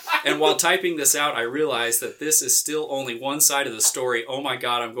And while typing this out, I realized that this is still only one side of the story. Oh my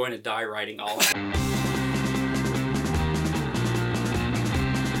god, I'm going to die writing all of it.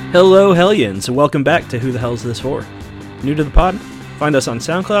 Hello, Hellions, and welcome back to Who the Hell Is This For? New to the pod? Find us on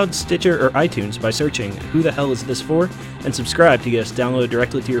SoundCloud, Stitcher, or iTunes by searching Who the Hell Is This For, and subscribe to get us downloaded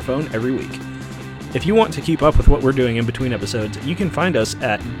directly to your phone every week. If you want to keep up with what we're doing in between episodes, you can find us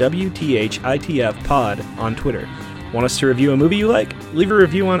at WTHITF Pod on Twitter. Want us to review a movie you like? Leave a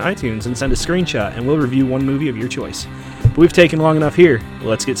review on iTunes and send a screenshot, and we'll review one movie of your choice. But we've taken long enough here.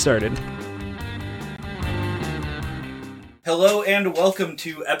 Let's get started. Hello and welcome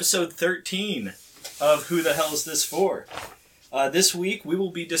to episode 13 of Who the Hell Is This For? This week we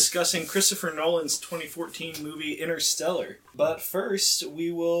will be discussing Christopher Nolan's 2014 movie Interstellar. But first, we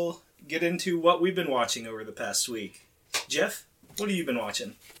will get into what we've been watching over the past week. Jeff, what have you been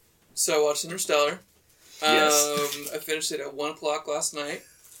watching? So I watched Interstellar. Yes. I finished it at 1 o'clock last night,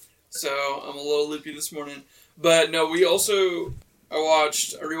 so I'm a little loopy this morning. But no, I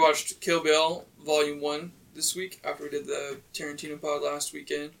rewatched Kill Bill Volume 1 this week after we did the Tarantino pod last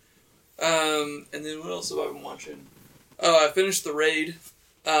weekend. And then what else have I been watching? Oh, I finished The Raid.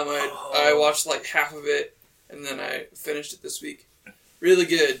 I watched like half of it, and then I finished it this week. Really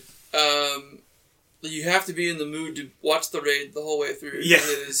good. You have to be in the mood to watch The Raid the whole way through. Yeah.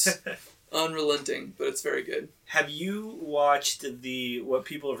 It is unrelenting, but it's very good. Have you watched what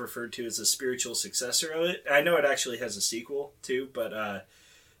people have referred to as a spiritual successor of it? I know it actually has a sequel too, but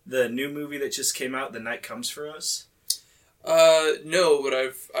the new movie that just came out, The Night Comes For Us? No, but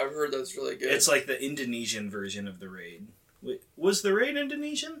I've heard that's really good. It's like the Indonesian version of The Raid. Was The Raid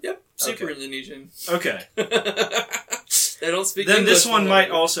Indonesian? Yep, super Okay. Indonesian. Okay. They don't speak Then English. this one might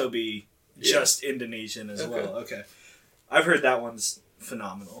well. also be just Indonesian as well. Okay. I've heard that one's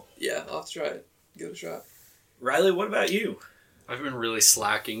phenomenal. Yeah, I'll have to try it. Give it a shot. Riley, what about you? I've been really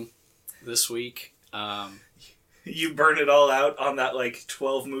slacking this week. You burned it all out on that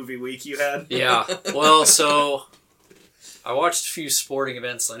 12 movie week you had? Yeah, well, so I watched a few sporting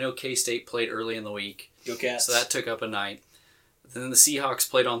events. I know K-State played early in the week, Go Cats. so that took up a night. Then the Seahawks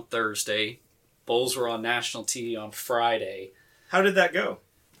played on Thursday. Bulls were on national TV on Friday. How did that go?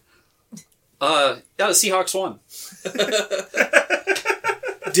 The Seahawks won.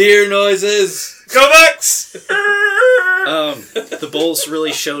 Deer noises. Go Bucks! The Bulls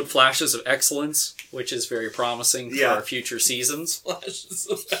really showed flashes of excellence, which is very promising for Yeah. our future seasons. Flashes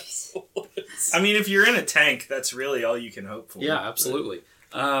of excellence. I mean, if you're in a tank, that's really all you can hope for. Yeah, absolutely.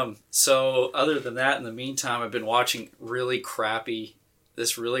 So other than that, in the meantime, I've been watching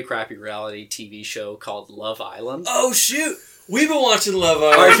this really crappy reality TV show called Love Island. Oh, shoot. We've been watching Love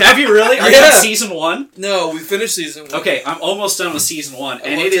Island. Have you really? Are you on season 1? No, we finished season 1. Okay, I'm almost done with season 1,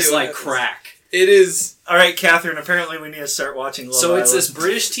 and want it is to, like yes. crack. It is. All right, Catherine, apparently we need to start watching Love So Island. it's this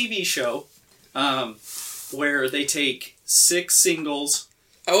British TV show where they take 6 singles.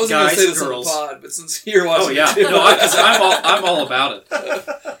 I wasn't going to Guys say and this girls. on the pod, but since you're watching Oh yeah, it too. no, I'm all about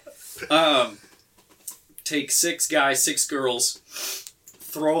it. Take 6 guys, 6 girls,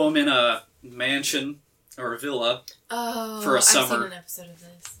 throw them in a mansion or a villa for a summer. I've seen an episode of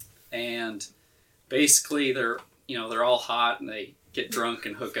this. And basically they're all hot and they get drunk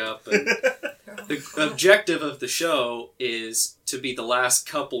and hook up. And the objective of the show is to be the last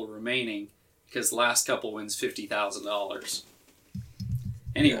couple remaining, because the last couple wins $50,000.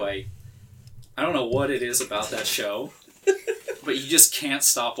 Anyway, I don't know what it is about that show, but you just can't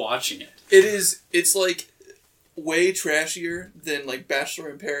stop watching it. It's like way trashier than like Bachelor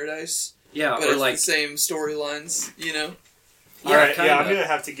in Paradise. Yeah, But or it's like the same storylines, you know? All right, kinda. I'm going to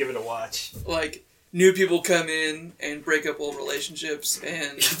have to give it a watch. Like, new people come in and break up old relationships,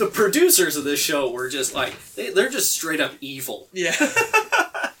 and... The producers of this show were just like, they're just straight up evil. Yeah.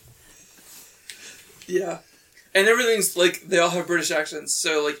 Yeah. And everything's, like, they all have British accents,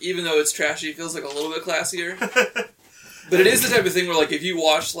 so, like, even though it's trashy, it feels, like, a little bit classier. But it is the type of thing where, like, if you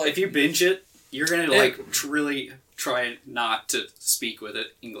watch, like... If you binge it, you're going to, really try not to speak with an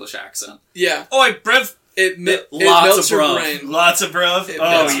English accent. Yeah. Oi, bruv! It Lots melts of your bruv. brain. Lots of bruv. It Oh,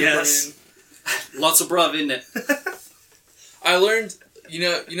 melts your yes. brain. Lots of bruv, isn't it? I learned, you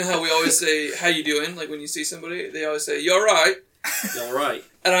know how we always say, how you doing? Like, when you see somebody, they always say, you alright? All right.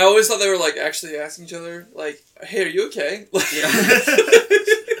 And I always thought they were, like, actually asking each other, like, hey, are you okay? Like, Yeah.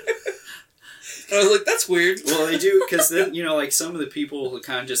 And I was like, that's weird. Well, they do, because then, like, some of the people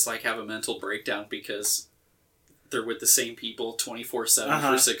kind of just, like, have a mental breakdown because they're with the same people 24/7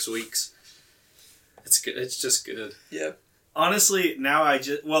 for 6 weeks. It's good. It's just good. Yeah. Honestly, now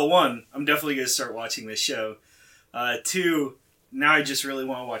one, I'm definitely going to start watching this show. 2, now I just really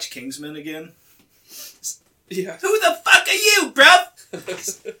want to watch Kingsman again. Yeah. Who the fuck are you,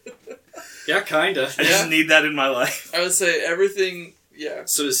 bruv? Yeah, kinda. I just need that in my life. I would say everything. Yeah.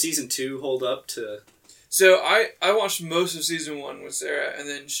 So does season 2 hold up to? So I watched most of season 1 with Sarah, and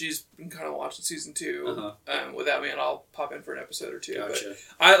then she's been kind of watching season 2 without me, and I'll pop in for an episode or two. Gotcha.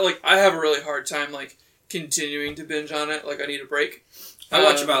 But I have a really hard time continuing to binge on it. Like I need a break. I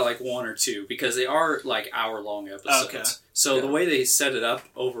watch about 1 or 2 because they are hour-long episodes. Okay. So the way they set it up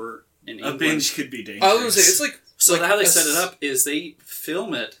over in England, a binge could be dangerous. I was gonna say it's how they set it up is they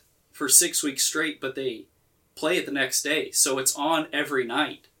film it for 6 weeks straight, but they play it the next day. So it's on every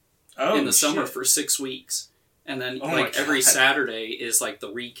night in the summer for 6 weeks, and then every Saturday is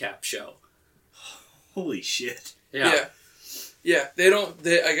the recap show. Holy shit! Yeah. They don't.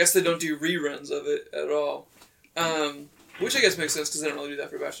 I guess they don't do reruns of it at all. Which I guess makes sense because they don't really do that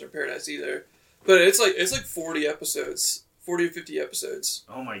for Bachelor in Paradise either. But it's 40 episodes, 40 or 50 episodes.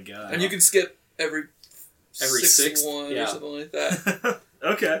 Oh my god! And you can skip every sixth one or something like that.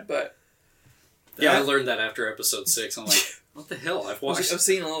 Okay, but I learned that after episode 6. I'm like, what the hell? I've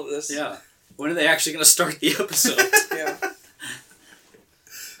seen all of this. Yeah, when are they actually going to start the episode? Yeah.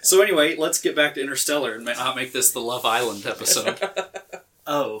 So anyway, let's get back to Interstellar and not make this the Love Island episode.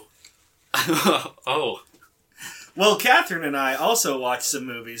 Oh. Well, Catherine and I also watched some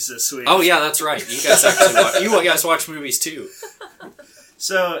movies this week. Oh yeah, that's right. You guys actually watch movies too.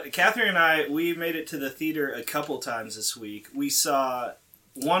 So, Catherine and I, we made it to the theater a couple times this week. We saw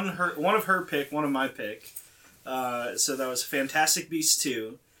one of her pick, one of my pick. So that was Fantastic Beasts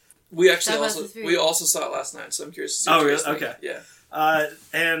 2. We also saw it last night, so I'm curious to see. Oh, really? Okay. Yeah.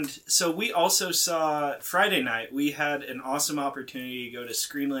 And so we also saw Friday night. We had an awesome opportunity to go to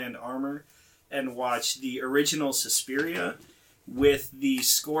Screenland Armor and watch the original Suspiria with the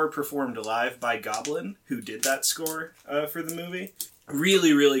score performed live by Goblin, who did that score for the movie.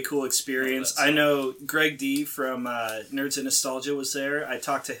 Really, really cool experience. I know Greg D from Nerds and Nostalgia was there. I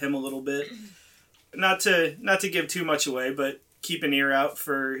talked to him a little bit. Not to give too much away, but keep an ear out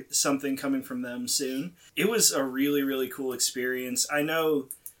for something coming from them soon. It was a really, really cool experience. I know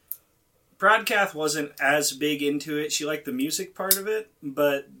ProdKath wasn't as big into it. She liked the music part of it,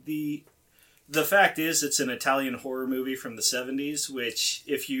 but the fact is it's an Italian horror movie from the 70s, which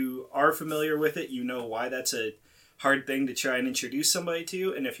if you are familiar with it, you know why that's a hard thing to try and introduce somebody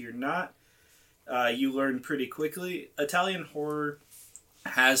to, and if you're not, you learn pretty quickly. Italian horror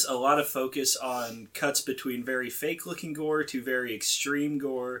has a lot of focus on cuts between very fake-looking gore to very extreme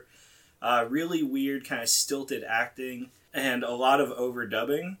gore, really weird, kind of stilted acting, and a lot of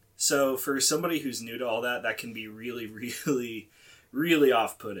overdubbing. So for somebody who's new to all that, that can be really, really, really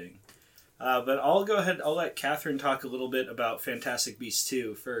off-putting. But I'll let Catherine talk a little bit about Fantastic Beasts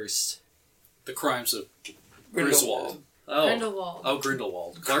 2 first. The Crimes of Grindelwald. Grindelwald. Oh,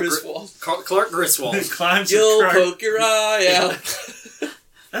 Grindelwald. Clark Griswold. Climbs You'll of poke your eye out.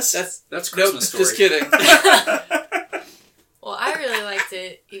 That's Christmas Story. Just kidding. Well, I really liked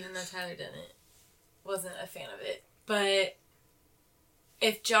it, even though Tyler wasn't a fan of it. But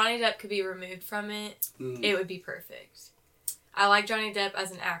if Johnny Depp could be removed from it, it would be perfect. I like Johnny Depp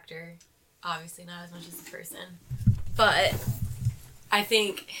as an actor. Obviously not as much as a person. But I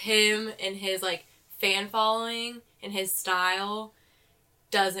think him and his fan following and his style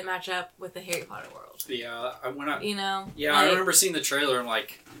doesn't match up with the Harry Potter world. Yeah, I remember seeing the trailer. I'm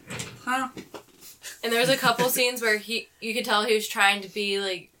like, huh? And there was a couple scenes where you could tell he was trying to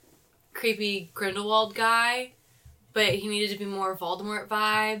be creepy Grindelwald guy, but he needed to be more Voldemort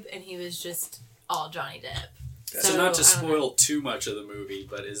vibe, and he was just all Johnny Depp. So not to spoil too much of the movie,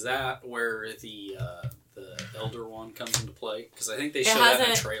 but is that where the Elder Wand comes into play? Because I think they showed that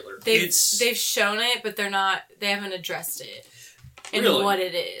in a trailer. They've shown it, but they haven't addressed it and what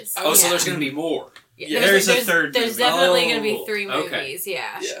it is. Oh, so there's going to be more. Yeah. There's a third movie. There's definitely going to be 3 movies,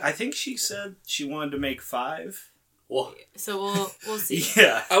 yeah. I think she said she wanted to make 5. Well, so we'll see.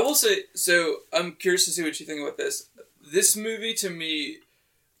 Yeah. I will say, so I'm curious to see what you think about this. This movie, to me,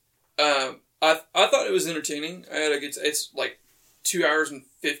 I thought it was entertaining. It's 2 hours and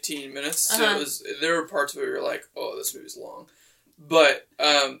 15 minutes. So there were parts where you're like, oh, this movie's long. But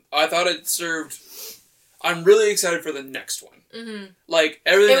I thought it served. I'm really excited for the next one. Mm-hmm.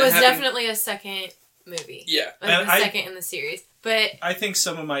 Everything. It was definitely a second movie. Yeah, the second in the series. But I think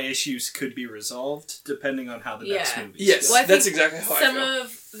some of my issues could be resolved depending on how the next movie. Yes, well, that's exactly how I feel. Some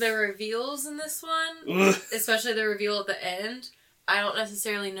of the reveals in this one, especially the reveal at the end, I don't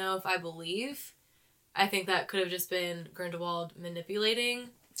necessarily know if I believe. I think that could have just been Grindelwald manipulating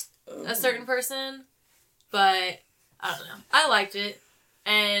a certain person, but I don't know. I liked it,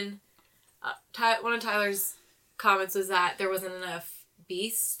 and one of Tyler's comments was that there wasn't enough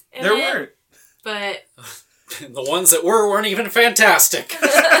beast in it. There weren't. But And the ones that weren't even fantastic.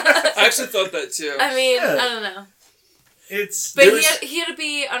 I actually thought that too. I mean, I don't know. But he had to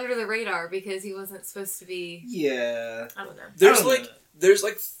be under the radar because he wasn't supposed to be... Yeah. I don't know. There's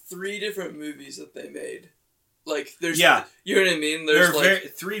like 3 different movies that they made. Like, there's... Yeah. You know what I mean? There are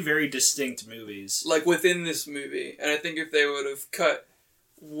 3 very distinct movies. Like, within this movie. And I think if they would have cut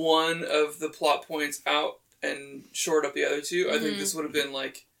one of the plot points out and shored up the other 2, I think this would have been,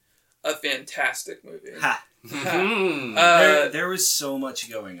 like, a fantastic movie. Ha! There was so much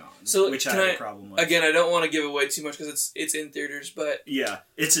going on, which I had a problem with. Again, I don't want to give away too much because it's in theaters, but... Yeah,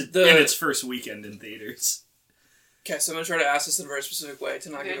 it's in its first weekend in theaters. Okay, so I'm going to try to ask this in a very specific way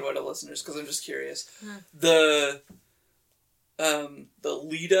to not give it away to listeners, because I'm just curious. The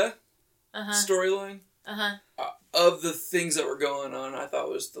Lita storyline, of the things that were going on, I thought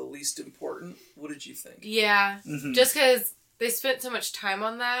was the least important. What did you think? Yeah, just because they spent so much time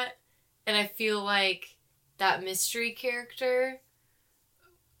on that, and I feel like that mystery character,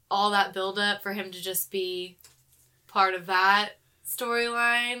 all that build-up for him to just be part of that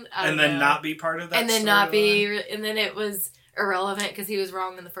storyline, and then not be part of that, and then not be, and then it was irrelevant because he was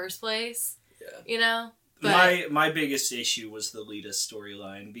wrong in the first place. Yeah, you know. But my biggest issue was the Lita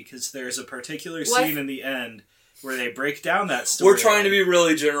storyline because there's a particular scene in the end where they break down that story. We're trying to be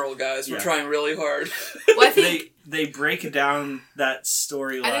really general, guys. We're trying really hard. Well, I think they break down that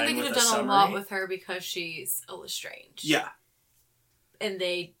storyline. I think they could have done a lot with her because she's a Lestrange. Yeah, and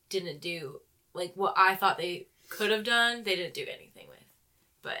they didn't do like what I thought they could have done. They didn't do anything with,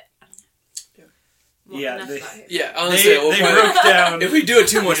 but I don't know. Honestly, they broke down. If we do it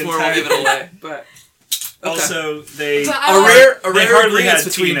too much more, we'll give it away. But. Okay. Also, they rare agreement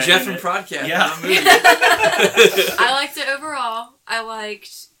between Jeff and ProdKath. Yeah, I liked it overall. I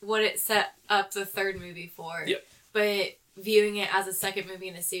liked what it set up the third movie for. Yep. But viewing it as a second movie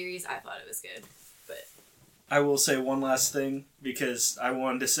in a series, I thought it was good. But I will say one last thing because I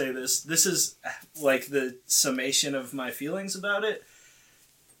wanted to say this. This is like the summation of my feelings about it.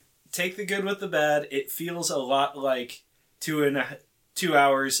 Take the good with the bad. It feels a lot like 2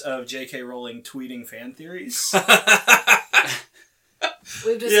 hours of J.K. Rowling tweeting fan theories.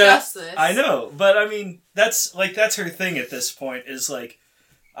 We've discussed this. I know, but I mean, that's her thing at this point, is like,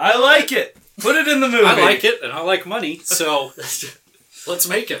 I like it! Put it in the movie! I like it, and I like money, so let's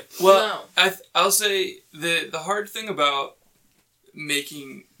make it. Well, I'll say the hard thing about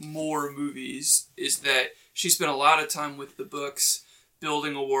making more movies is that she spent a lot of time with the books,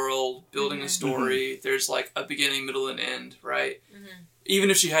 building a world, building a story. There's like a beginning, middle, and end, right?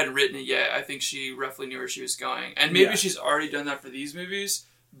 Even if she hadn't written it yet, I think she roughly knew where she was going. And maybe she's already done that for these movies,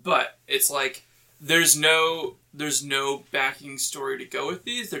 but it's like there's no backing story to go with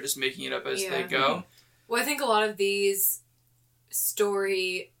these. They're just making it up as they go. Well, I think a lot of these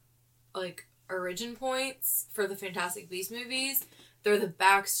story like origin points for the Fantastic Beasts movies, they're the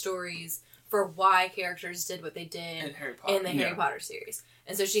backstories for why characters did what they did in the Harry Potter series.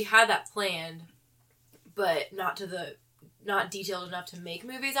 And so she had that planned, but not detailed enough to make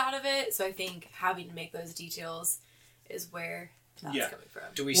movies out of it. So I think having to make those details is where that's coming from.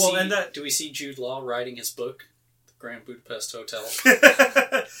 Do we see Jude Law writing his book, The Grand Budapest Hotel?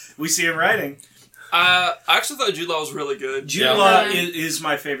 We see him writing. I actually thought Jude Law was really good. Jude Law is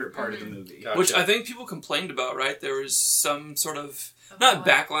my favorite part of the movie. Gotcha. Which I think people complained about, right? There was some sort of... Not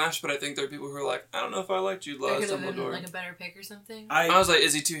backlash, but I think there are people who are like, I don't know if I like Jude Law as Dumbledore. Like a better pick or something. I was like,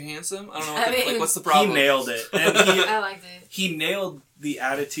 is he too handsome? I don't know. What's the problem? He nailed it. And I liked it. He nailed the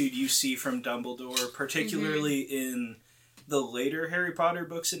attitude you see from Dumbledore, particularly in the later Harry Potter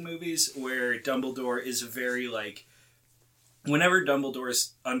books and movies, where Dumbledore is very like, whenever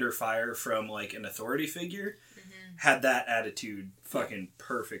Dumbledore's under fire from like an authority figure, had that attitude fucking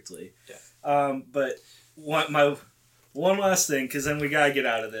perfectly. Yeah. But one last thing, because then we gotta get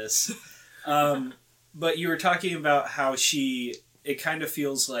out of this. But you were talking about how it kind of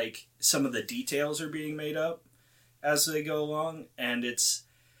feels like some of the details are being made up as they go along, and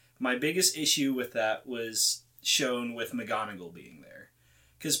my biggest issue with that was shown with McGonagall being there.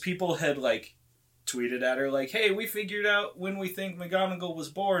 Because people had, like, tweeted at her, like, hey, we figured out when we think McGonagall was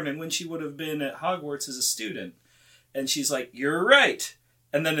born and when she would have been at Hogwarts as a student. And she's like, you're right!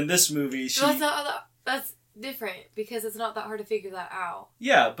 And then in this movie, That's different, because it's not that hard to figure that out.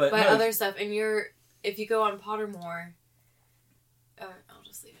 Yeah, but... By other stuff, and if you go on Pottermore... I'll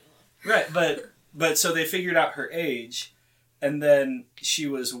just leave it alone. Right, but so they figured out her age, and then she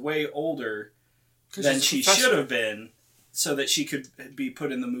was way older than she should have been, so that she could be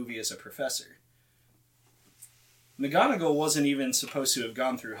put in the movie as a professor. McGonagall wasn't even supposed to have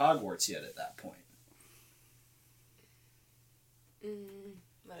gone through Hogwarts yet at that point.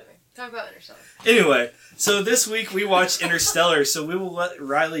 Whatever. Talk about Interstellar. Anyway, so this week we watched Interstellar, so we will let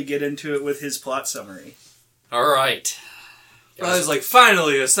Riley get into it with his plot summary. All right. Riley's like,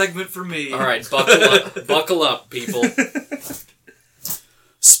 finally, a segment for me. All right, buckle up. Buckle up, people.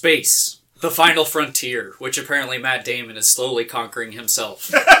 Space. The final frontier, which apparently Matt Damon is slowly conquering himself.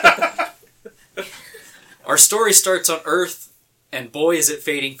 Our story starts on Earth, and boy is it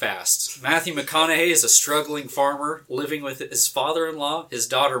fading fast. Matthew McConaughey is a struggling farmer living with his father-in-law, his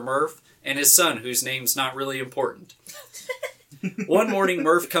daughter Murph, and his son, whose name's not really important. One morning,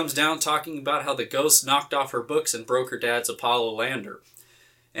 Murph comes down talking about how the ghost knocked off her books and broke her dad's Apollo lander.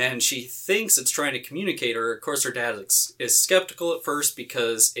 And she thinks it's trying to communicate her. Of course, her dad is skeptical at first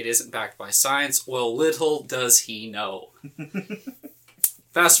because it isn't backed by science. Well, little does he know.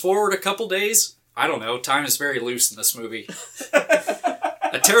 Fast forward a couple days. I don't know. Time is very loose in this movie.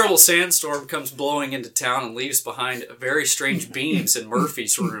 A terrible sandstorm comes blowing into town and leaves behind very strange beams in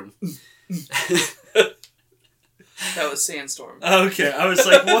Murphy's room. That was Sandstorm. Okay, I was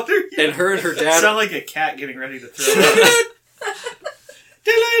like, what are you... And her and her dad... Sound like a cat getting ready to throw up.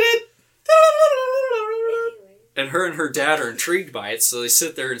 And her and her dad are intrigued by it, so they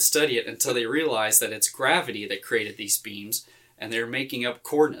sit there and study it until they realize that it's gravity that created these beams, and they're making up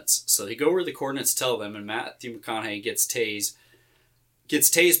coordinates. So they go where the coordinates tell them, and Matthew McConaughey gets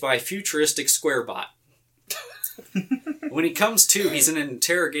tased by a futuristic square bot. When he comes to, he's in an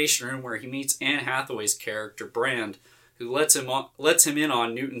interrogation room where he meets Anne Hathaway's character, Brand, who lets him in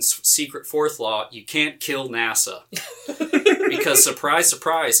on Newton's secret fourth law, you can't kill NASA. Because, surprise,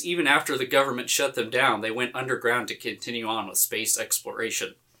 surprise, even after the government shut them down, they went underground to continue on with space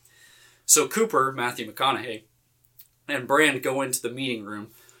exploration. So Cooper, Matthew McConaughey, and Brand go into the meeting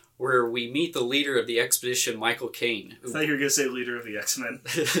room, where we meet the leader of the expedition, Michael Caine. I thought you were going to say leader of the X-Men.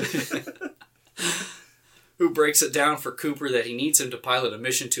 Who breaks it down for Cooper that he needs him to pilot a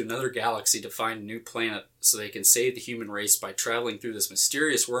mission to another galaxy to find a new planet so they can save the human race by traveling through this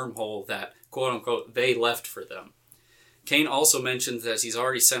mysterious wormhole that, quote-unquote, they left for them. Caine also mentions that he's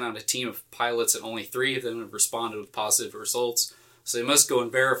already sent out a team of pilots and only 3 of them have responded with positive results, so they must go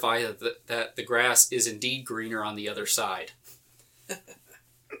and verify that the grass is indeed greener on the other side.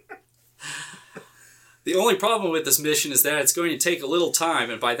 The only problem with this mission is that it's going to take a little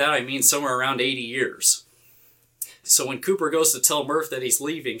time, and by that I mean somewhere around 80 years. So when Cooper goes to tell Murph that he's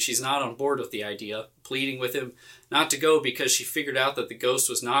leaving, she's not on board with the idea, pleading with him not to go because she figured out that the ghost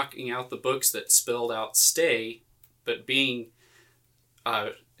was knocking out the books that spelled out stay, but being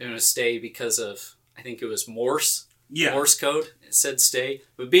in a stay because of, I think it was Morse code. It said stay.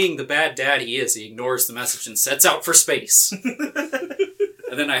 But being the bad dad he is, he ignores the message and sets out for space.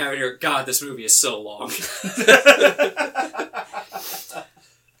 And then I have it here, God, this movie is so long.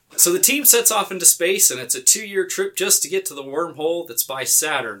 So the team sets off into space, and it's a 2-year trip just to get to the wormhole that's by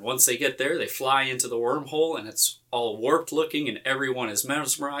Saturn. Once they get there, they fly into the wormhole, and it's all warped looking, and everyone is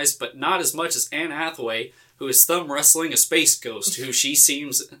mesmerized, but not as much as Anne Hathaway, who is thumb wrestling a space ghost, who she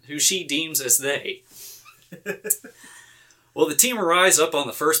deems as they. Well, the team arrives up on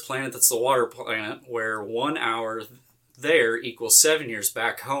the first planet, that's the water planet, where 1 hour there equals 7 years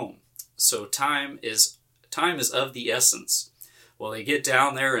back home. So time is of the essence. Well, they get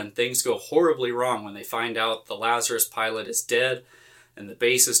down there and things go horribly wrong when they find out the Lazarus pilot is dead and the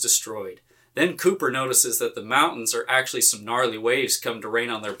base is destroyed. Then Cooper notices that the mountains are actually some gnarly waves come to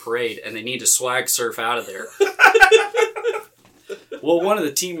rain on their parade and they need to swag surf out of there. Well, one of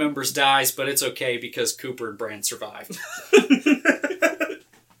the team members dies, but it's okay because Cooper and Brand survived.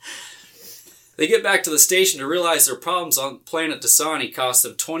 They get back to the station to realize their problems on planet Dasani cost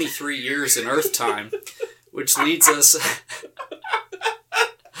them 23 years in Earth time, which leads us...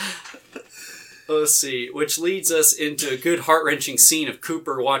 Which leads us into a good heart-wrenching scene of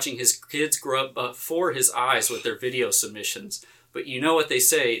Cooper watching his kids grow up before his eyes with their video submissions. But you know what they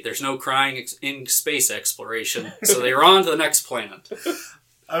say, there's no crying in space exploration, so they are on to the next planet.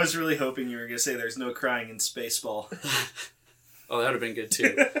 I was really hoping you were going to say there's no crying in Spaceball. Oh, that would have been good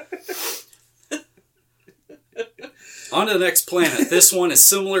too. On to the next planet. This one is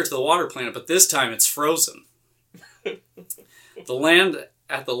similar to the water planet, but this time it's frozen. The land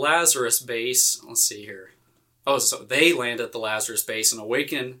at the Lazarus base, let's see here. Oh, so they land at the Lazarus base and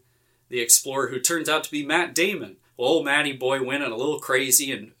awaken the explorer who turns out to be Matt Damon. Well, old Matty boy went a little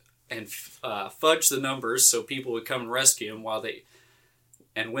crazy and fudged the numbers so people would come and rescue him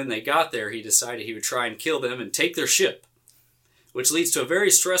when they got there, he decided he would try and kill them and take their ship, which leads to a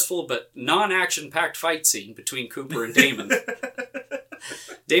very stressful but non-action-packed fight scene between Cooper and Damon.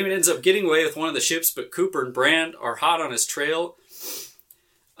 Damon ends up getting away with one of the ships, but Cooper and Brand are hot on his trail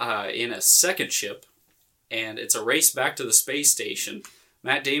in a second ship, and it's a race back to the space station.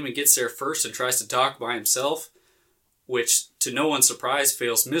 Matt Damon gets there first and tries to dock by himself, which, to no one's surprise,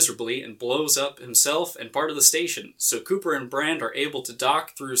 fails miserably and blows up himself and part of the station. So Cooper and Brand are able to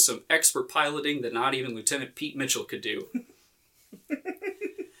dock through some expert piloting that not even Lieutenant Pete Mitchell could do.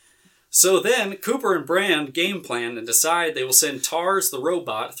 So then, Cooper and Brand game plan and decide they will send TARS the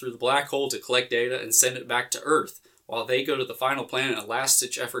robot through the black hole to collect data and send it back to Earth, while they go to the final planet in a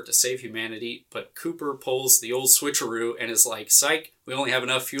last-ditch effort to save humanity. But Cooper pulls the old switcheroo and is like, "Psych, we only have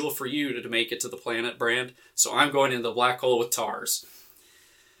enough fuel for you to make it to the planet, Brand, so I'm going into the black hole with TARS."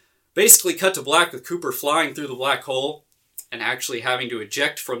 Basically cut to black with Cooper flying through the black hole and actually having to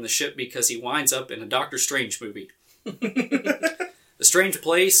eject from the ship because he winds up in a Doctor Strange movie. The strange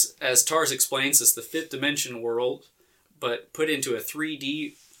place, as TARS explains, is the fifth dimension world, but put into a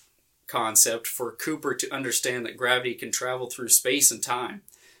 3D concept for Cooper to understand that gravity can travel through space and time.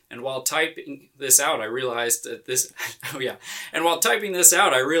 And while typing this out, I realized that there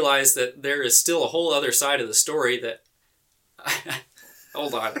is still a whole other side of the story that...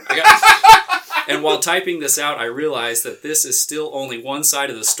 Hold on. And while typing this out, I realized that this is still only one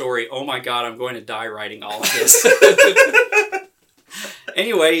side of the story. Oh my god, I'm going to die writing all of this.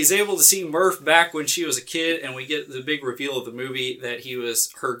 Anyway, he's able to see Murph back when she was a kid, and we get the big reveal of the movie that he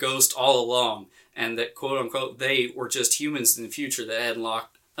was her ghost all along, and that, quote-unquote, they were just humans in the future that had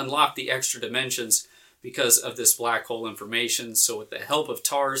unlocked the extra dimensions because of this black hole information. So with the help of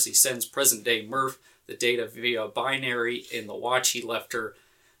TARS, he sends present-day Murph the data via binary in the watch he left her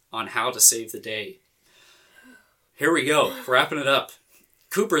on how to save the day. Here we go, wrapping it up.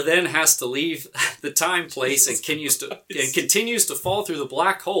 Cooper then has to leave the time place and continues to fall through the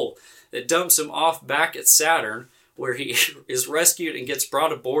black hole that dumps him off back at Saturn, where he is rescued and gets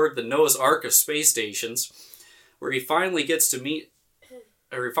brought aboard the Noah's Ark of space stations, where he finally gets to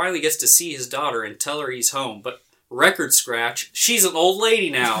see his daughter and tell her he's home. But record scratch, she's an old lady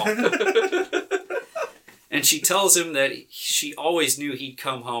now. And she tells him that she always knew he'd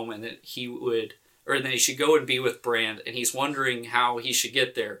come home and that he should go and be with Brand, and he's wondering how he should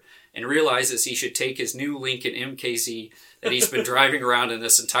get there, and realizes he should take his new Lincoln MKZ that he's been driving around in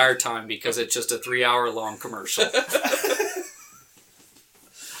this entire time because it's just a 3-hour-long commercial.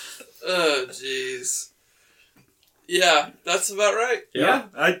 Oh, jeez. Yeah, that's about right. Yeah.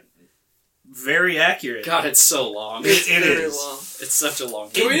 Very accurate. God, it's so long. It very is. long. It's such a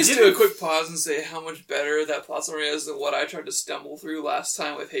long Can we just do a quick pause and say how much better that plot summary is than what I tried to stumble through last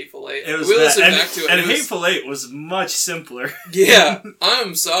time with Hateful Eight? It was we bad. listened back to it. And Hateful Eight was much simpler. Yeah,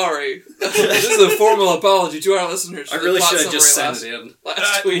 I'm sorry. This is a formal apology to our listeners. I really should have just sent it in.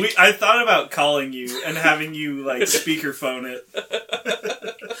 Last week. I thought about calling you and having you speakerphone it.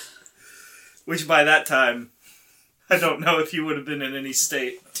 Which by that time, I don't know if you would have been in any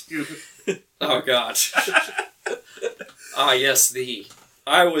state to... Oh, God. Yes,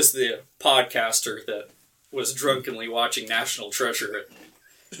 I was the podcaster that was drunkenly watching National Treasure at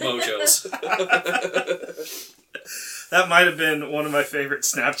Mojo's. That might have been one of my favorite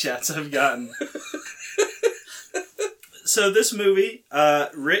Snapchats I've gotten. So this movie,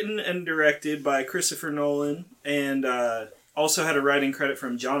 written and directed by Christopher Nolan, and also had a writing credit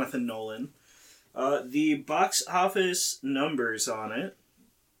from Jonathan Nolan. The box office numbers on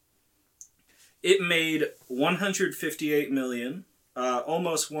it made $158 million,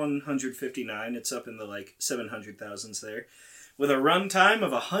 almost 159. It's up in the 700,000s there, with a runtime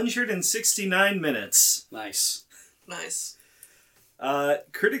of 169 minutes. Nice.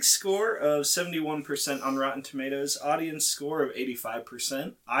 Critics score of 71% on Rotten Tomatoes, audience score of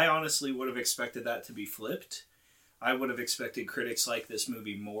 85%. I honestly would have expected that to be flipped. I would have expected critics like this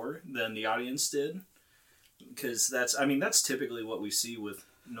movie more than the audience did, because that's typically what we see with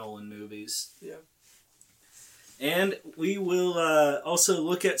Nolan movies. Yeah. And we will also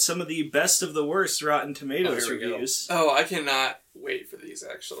look at some of the best of the worst Rotten Tomatoes reviews. Oh, I cannot wait for these,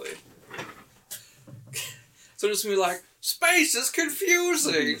 actually. So I'm just going to be like, space is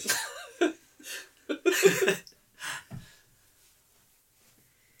confusing!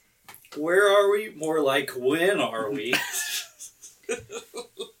 Where are we? More like, when are we?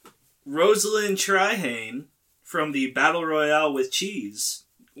 Rosalind Trihane from the Battle Royale with Cheese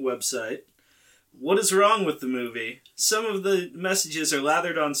website. What is wrong with the movie? Some of the messages are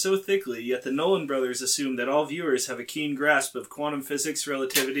lathered on so thickly, yet the Nolan brothers assume that all viewers have a keen grasp of quantum physics,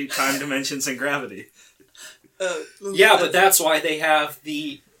 relativity, time dimensions, and gravity. Yeah, but that's why they have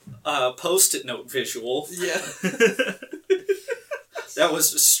the post-it note visual. Yeah. That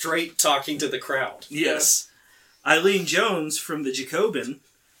was straight talking to the crowd. Yes. Eileen Jones from The Jacobin.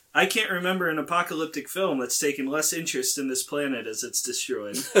 I can't remember an apocalyptic film that's taken less interest in this planet as it's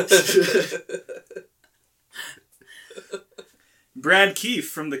destroyed. Brad Keefe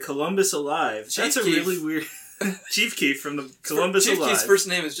from the Columbus Alive. That's a really weird... Chief Keef from the Columbus Chief Alive. Keef's first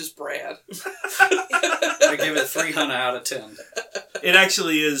name is just Brad. I give it 300 out of 10. It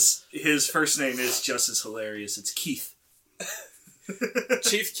actually is... His first name is just as hilarious. It's Keith.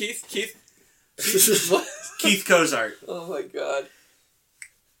 Chief Keith? Keith? What? Keith Cozart. Oh my god.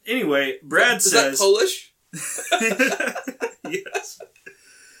 Anyway, Brad says... Is that Polish? Yes.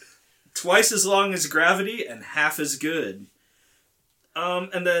 Twice as long as Gravity and half as good.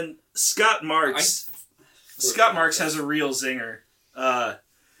 And then Scott Marks... Scott Marks has a real zinger.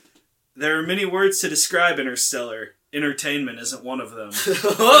 There are many words to describe Interstellar. Entertainment isn't one of them.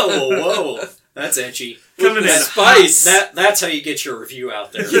 Whoa. That's edgy. Coming in spice. That's how you get your review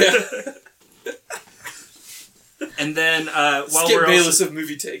out there. Yeah. And then, while Skip we're Bayless also... of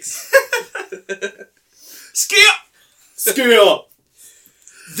movie takes. Skip!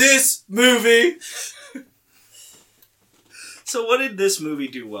 This movie! So what did this movie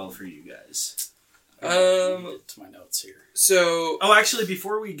do well for you guys? To my notes here. So... Oh, actually,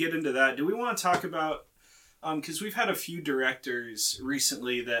 before we get into that, do we want to talk about... Because we've had a few directors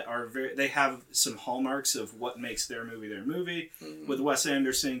recently that are they have some hallmarks of what makes their movie their movie. Mm-hmm. With Wes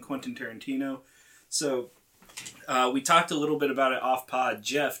Anderson, Quentin Tarantino. So, we talked a little bit about it off pod.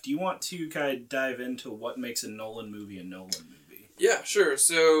 Jeff, do you want to kind of dive into what makes a Nolan movie a Nolan movie? Yeah, sure.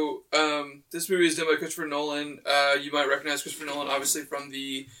 So, this movie is done by Christopher Nolan. You might recognize Christopher Nolan, obviously, from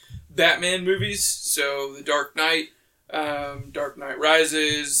the Batman movies. So, The Dark Knight, Dark Knight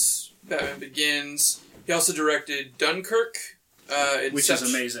Rises, Batman Begins. He also directed Dunkirk. Which is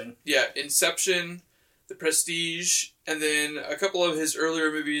amazing. Yeah, Inception, The Prestige, and then a couple of his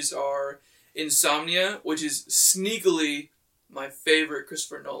earlier movies are Insomnia, which is sneakily my favorite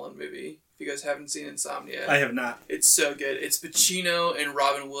Christopher Nolan movie. If you guys haven't seen Insomnia. I have not. It's so good. It's Pacino and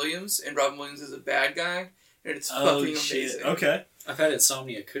Robin Williams, and Robin Williams is a bad guy, and it's fucking amazing. Okay. I've had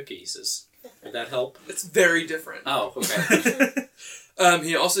Insomnia cookies. Would that help? It's very different. Oh, okay.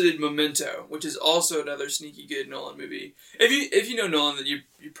 He also did Memento, which is also another sneaky good Nolan movie. If you know Nolan, then you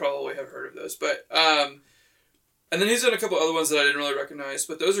probably have heard of those. But and then he's done a couple other ones that I didn't really recognize,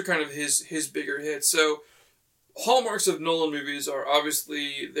 but those are kind of his bigger hits. So hallmarks of Nolan movies are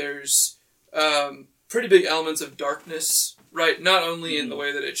obviously there's pretty big elements of darkness, right? Not only in the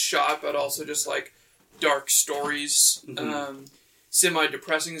way that it's shot, but also just like dark stories,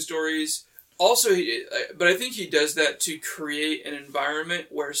 semi-depressing stories. Also, but I think he does that to create an environment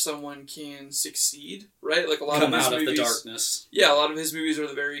where someone can succeed, right? Like a lot Come of his out movies, of the darkness. Yeah, a lot of his movies are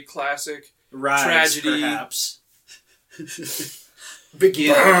the very classic Rise, tragedy. Perhaps.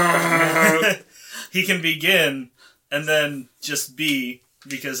 Begin. He can begin and then just be,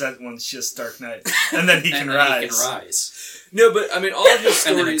 because that one's just Dark Knight, and then he can rise. He can rise. No, but I mean, all of his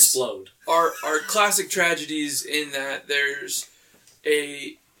and then stories explode. are classic tragedies in that there's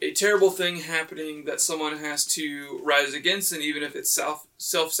a terrible thing happening that someone has to rise against, and even if it's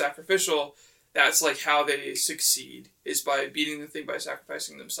self-sacrificial, that's like how they succeed, is by beating the thing by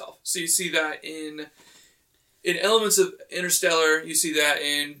sacrificing themselves. So you see that in elements of Interstellar, you see that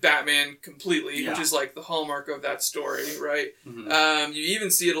in Batman completely, which is like the hallmark of that story, right? Mm-hmm. You even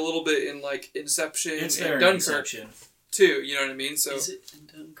see it a little bit in like Inception and Dunkirk Inception too, you know what I mean? So is it in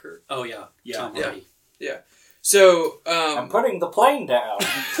Dunkirk? Oh yeah. Yeah. Yeah. So, I'm putting the plane down.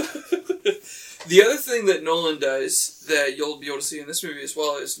 The other thing that Nolan does that you'll be able to see in this movie as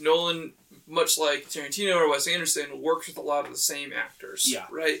well is Nolan, much like Tarantino or Wes Anderson, works with a lot of the same actors. Yeah.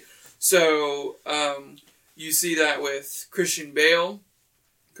 Right? So, you see that with Christian Bale.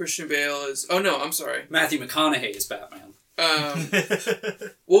 Christian Bale is... Oh, no, I'm sorry. Matthew McConaughey is Batman.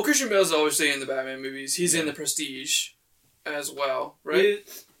 Well, Christian Bale's obviously in the Batman movies. He's in The Prestige as well, right?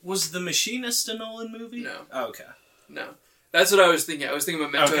 Was The Machinist a Nolan movie? No. Oh, okay. No. That's what I was thinking. I was thinking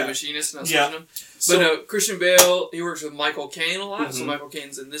Memento and Machinist, and I was watching him. So, But no, Christian Bale, he works with Michael Caine a lot. So Michael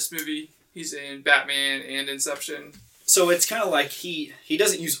Caine's in this movie. He's in Batman and Inception. So it's kind of like he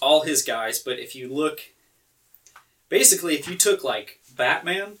doesn't use all his guys, but if you look... Basically, if you took, like,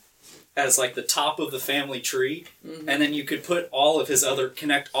 Batman as, like, the top of the family tree, and then you could put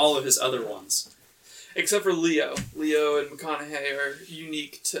connect all of his other ones. Except for Leo. Leo and McConaughey are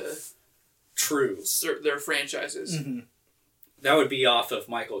unique to their franchises. Mm-hmm. That would be off of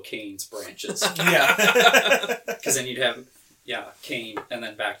Michael Caine's branches. Yeah. Because then you'd have, Caine, and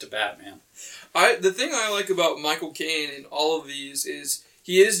then back to Batman. The thing I like about Michael Caine in all of these is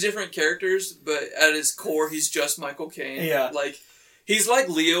he is different characters, but at his core, he's just Michael Caine. Yeah. Like, he's like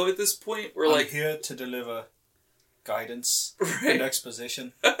Leo at this point. Where I'm here to deliver guidance and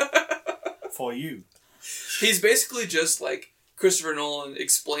exposition for you. He's basically just, like, Christopher Nolan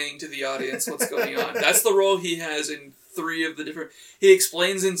explaining to the audience what's going on. That's the role he has in 3 of the different... He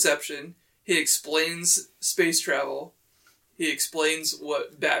explains Inception. He explains space travel. He explains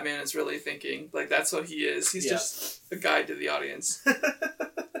what Batman is really thinking. Like, that's what he is. He's just a guide to the audience.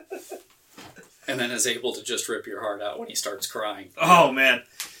 And then is able to just rip your heart out when he starts crying. Oh, man.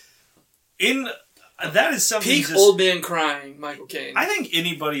 That is something... Peak old man crying, Michael Caine. I think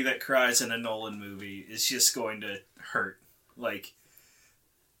anybody that cries in a Nolan movie is just going to hurt. Like...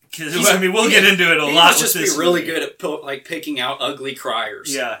 Because, we'll get into it a lot. He must just be really good at picking out ugly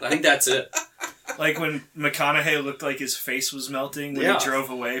criers. Yeah. I think that's it. Like when McConaughey looked like his face was melting when he drove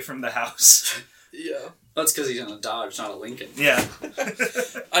away from the house. Yeah. That's because he's in a Dodge, not a Lincoln. Yeah.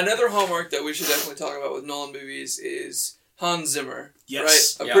 Another hallmark that we should definitely talk about with Nolan movies is Hans Zimmer.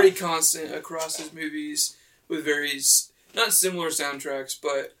 Yes. Right? Pretty constant across his movies with not similar soundtracks,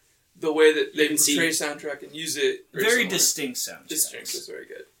 but the way that they portray soundtrack and use it. Very distinct soundtracks. Distinct is very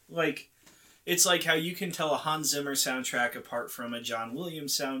good. Like, it's like how you can tell a Hans Zimmer soundtrack apart from a John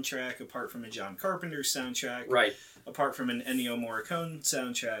Williams soundtrack, apart from a John Carpenter soundtrack, right? Apart from an Ennio Morricone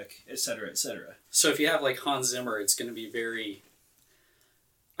soundtrack, etc., etc. So if you have like Hans Zimmer, it's going to be very...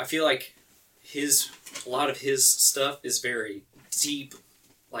 I feel like a lot of his stuff is very deep,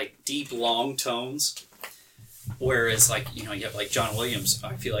 long tones. Whereas, you have like John Williams.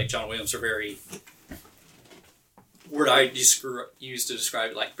 I feel like John Williams are very... Word I use to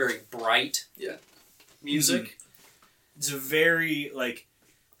describe it, like very bright music. Mm-hmm. It's a very,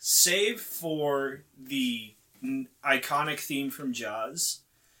 save for the iconic theme from Jaws,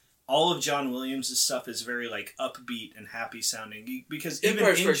 all of John Williams' stuff is very, upbeat and happy sounding. Because even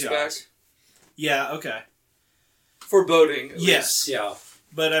Empire in Strikes Jaws... Back. Yeah, okay. Foreboding, at yes. least. Yeah.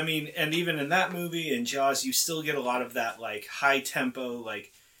 But, and even in that movie, in Jaws, you still get a lot of that, high-tempo,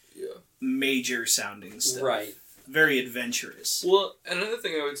 major sounding stuff. Right. Very adventurous. Well, another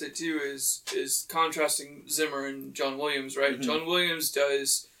thing I would say, too, is contrasting Zimmer and John Williams, right? Mm-hmm. John Williams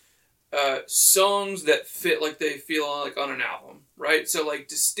does songs that fit like they feel on an album, right? So,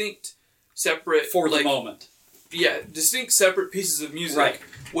 distinct, separate... For the moment. Yeah, distinct, separate pieces of music. Right.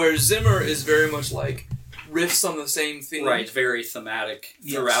 Where Zimmer is very much riffs on the same theme. Right, very thematic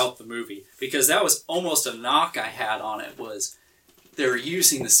throughout the movie. Because that was almost a knock I had on it, was they were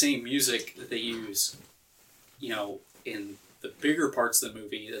using the same music that they use, in the bigger parts of the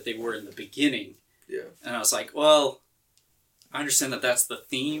movie that they were in the beginning. Yeah. And I was like, well, I understand that that's the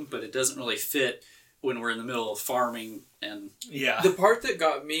theme, but it doesn't really fit when we're in the middle of farming and... Yeah. The part that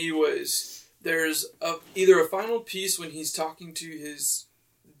got me was there's either a final piece when he's talking to his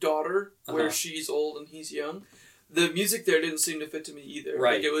daughter where she's old and he's young. The music there didn't seem to fit to me either.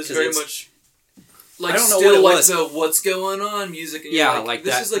 Right. It was very much I don't know what it was. the what's going on music. And yeah,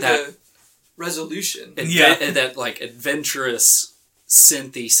 this is a resolution. That adventurous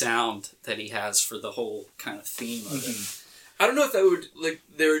synthy sound that he has for the whole kind of theme of it. I don't know if that would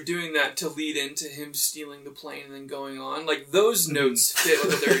they were doing that to lead into him stealing the plane and then going on. Those notes fit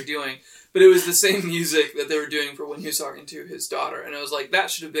what they were doing. But it was the same music that they were doing for when he was talking to his daughter. And I was like,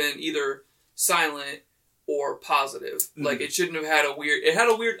 that should have been either silent or positive. It shouldn't have had it had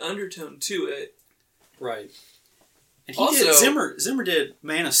a weird undertone to it. Right. And he did, Zimmer did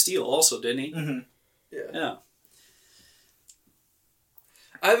Man of Steel also, didn't he? Mm-hmm. Yeah.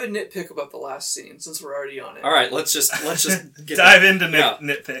 I have a nitpick about the last scene, since we're already on it. All right, let's just get dive into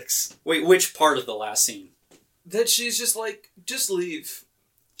nitpicks. Wait, which part of the last scene? That she's just just leave.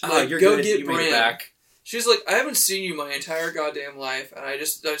 You're go good. Get you Bran. made it back. She's like, I haven't seen you my entire goddamn life, and I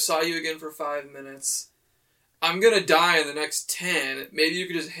saw you again for 5 minutes. I'm gonna die in the next 10. Maybe you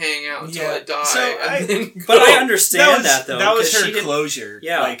could just hang out until I die. But I understand that though. That was her closure.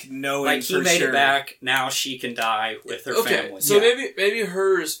 Yeah, knowing he made it back. Now she can die with her family. So maybe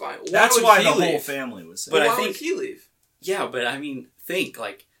her is fine. That's why the whole family was there. But why would he leave? Yeah, but think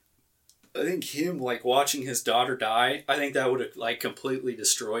I think him watching his daughter die. I think that would have completely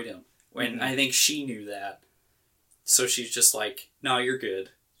destroyed him. When I think she knew that, so she's just no, you're good.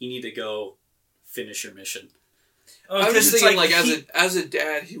 You need to go finish your mission. I'm just thinking, as a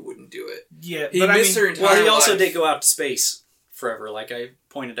dad, he wouldn't do it. Yeah, he missed her entire life. Well, he also did go out to space forever, like I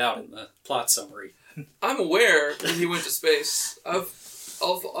pointed out in the plot summary. I'm aware that he went to space. I've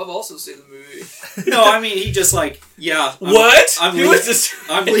also seen the movie. No, he just what? I'm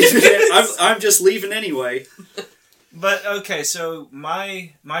leaving. I'm just leaving anyway. But okay, so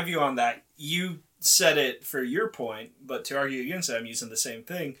my view on that, you said it for your point, but to argue against it, I'm using the same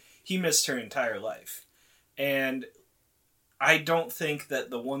thing. He missed her entire life. And I don't think that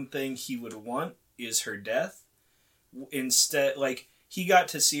the one thing he would want is her death. Instead, he got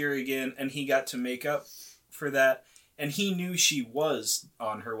to see her again, and he got to make up for that. and he knew she was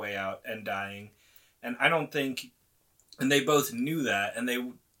on her way out and dying, and I don't think, and they both knew that,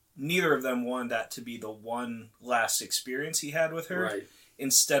 and neither of them wanted that to be the one last experience he had with her, Right.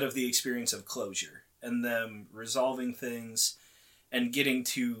 instead of the experience of closure, and them resolving things, and getting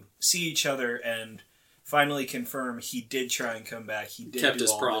to see each other, and finally confirm he did try and come back, he did kept do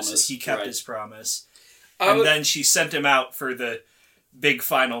his all promise. this, he kept Right. his promise, and then she sent him out for the big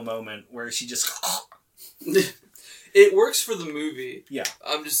final moment, where she just... It works for the movie. Yeah.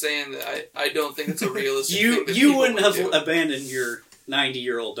 I'm just saying that I don't think it's a realistic thing You that you people wouldn't would have do. abandoned your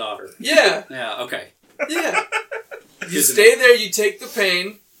 90-year-old daughter. Yeah. Yeah, okay. Yeah. You stay there, you take the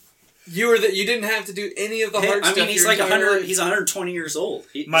pain. You didn't have to do any of the hard stuff. He's like 100. He's 120 years old.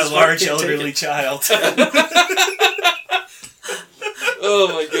 My large elderly child. Oh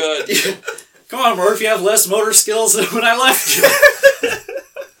my god. Come on, Murph, you have less motor skills than when I left you.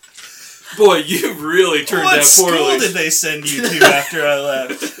 Boy, you really turned What out poorly. school did they send you to after I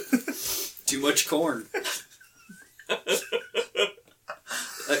left? Too much corn.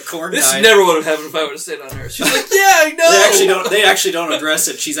 That corn This diet. never would have happened if I would have stayed on Earth. She's like, yeah, I know. They actually don't address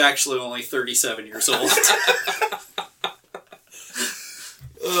it. She's actually only 37 years old.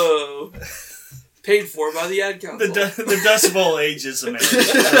 Oh. Paid for by the ad council. The Dust Bowl ages a man,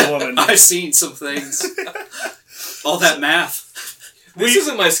 a woman. I've seen some things. All that math. This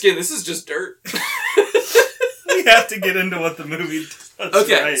isn't my skin. This is just dirt. We have to get into what the movie does.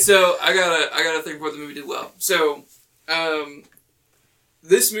 Okay, right. so I gotta think what the movie did well. So,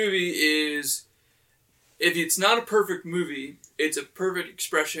 this movie is, if it's not a perfect movie, it's a perfect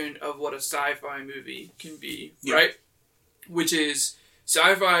expression of what a sci-fi movie can be, right? Which is,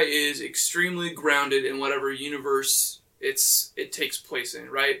 sci-fi is extremely grounded in whatever universe it takes place in,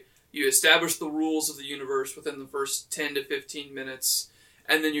 right? You establish the rules of the universe within the first 10 to 15 minutes,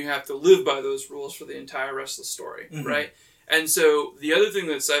 and then you have to live by those rules for the entire rest of the story, right? And so the other thing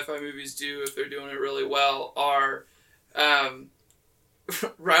that sci-fi movies do, if they're doing it really well, are...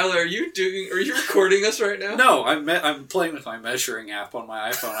 Riley, are you recording us right now? No, I'm playing with my measuring app on my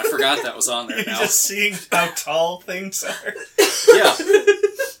iPhone. I forgot that was on there You're now. just seeing how tall things are. Yeah.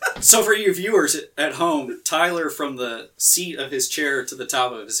 So for you viewers at home, Tyler, from the seat of his chair to the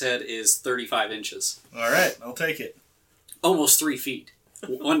top of his head, is 35 inches. All right, I'll take it. Almost 3 feet.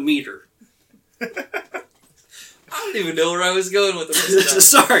 1 meter. I don't even know where I was going with this.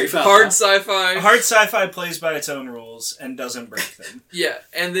 Sorry about Hard that. sci-fi. Hard sci-fi plays by its own rules and doesn't break them. Yeah,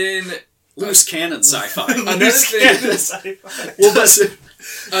 and then... Loose cannon sci-fi. Another thing... Sci-fi. Well, that's it.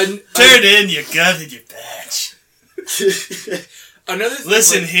 Turn in your gun and your badge. Another thing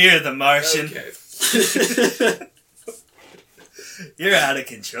Listen here, the Martian. Okay. You're out of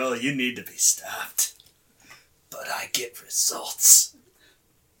control. You need to be stopped. But I get results.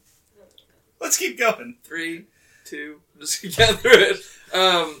 Let's keep going. 3, 2, I'm just gonna get through it.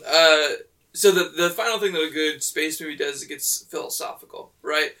 So the final thing that a good space movie does is it gets philosophical,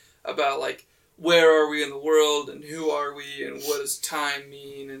 right? About, like, where are we in the world, and who are we, and what does time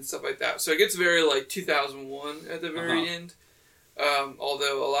mean, and stuff like that. So it gets very, like, 2001 at the very end.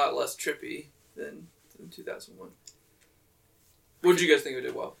 Although a lot less trippy than 2001. What did you guys think it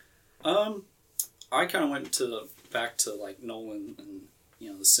did well? I kind of went back to like Nolan and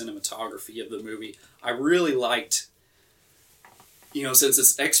the cinematography of the movie. I really liked, since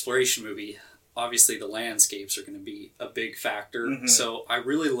it's an exploration movie, obviously the landscapes are going to be a big factor. Mm-hmm. So I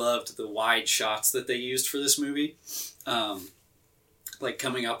really loved the wide shots that they used for this movie, like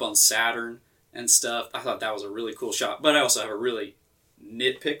coming up on Saturn and stuff. I thought that was a really cool shot. But I also have a really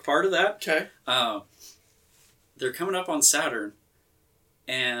nitpick part of that. Okay. They're coming up on Saturn,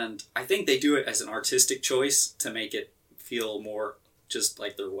 and I think they do it as an artistic choice to make it feel more just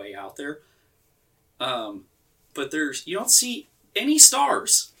like they're way out there. But you don't see any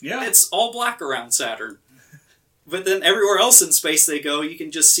stars. Yeah. It's all black around Saturn. But then everywhere else in space they go, you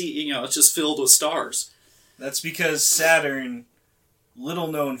can just see, it's just filled with stars. That's because Saturn, little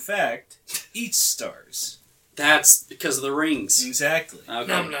known fact, eats stars. That's because of the rings. Exactly.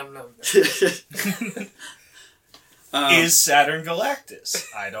 Okay. No. Is Saturn Galactus?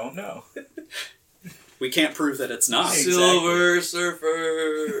 I don't know. We can't prove that it's not. Exactly. Silver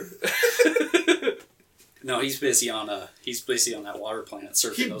Surfer. No, he's busy on that water planet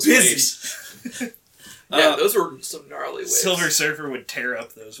surfing those busy. waves. Yeah, those were some gnarly waves. Silver Surfer would tear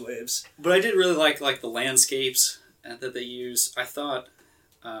up those waves. But I did really like the landscapes that they use. I thought,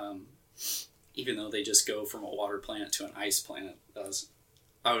 even though they just go from a water planet to an ice planet,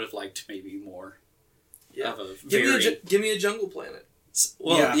 I would have liked maybe more of a Give me a jungle planet.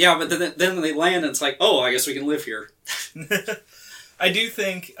 Well, yeah, but then they land and it's like, oh, I guess we can live here. I do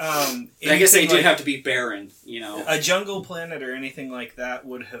think. I guess they did have to be barren, A Jungle Planet or anything like that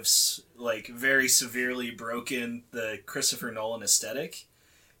would have very severely broken the Christopher Nolan aesthetic.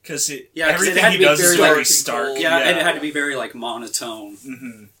 Because everything he does is very stark. Yeah, and it had to be very monotone.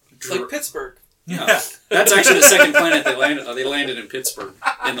 Mm-hmm. Like Pittsburgh. Yeah, that's actually the second planet they landed. They landed in Pittsburgh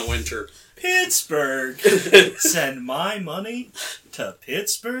in the winter. Pittsburgh, send my money to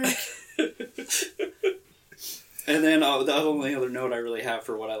Pittsburgh. And then the only other note I really have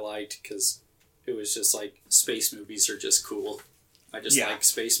for what I liked, because it was just space movies are just cool. I just like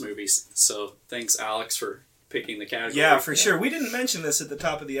space movies. So thanks, Alex, for picking the category. Yeah, for sure. We didn't mention this at the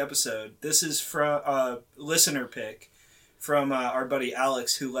top of the episode. This is from a listener pick from our buddy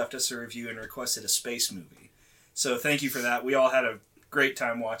Alex, who left us a review and requested a space movie. So thank you for that. We all had a great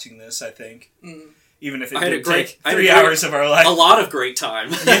time watching this, I think. Mm. Even if it did take 3 hours of our life. A lot of great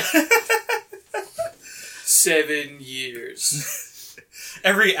time. 7 years.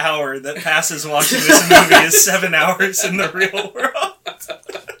 Every hour that passes watching this movie is 7 hours in the real world.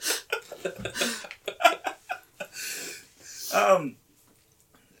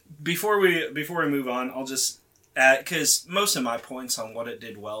 Before we move on, I'll just add, because most of my points on what it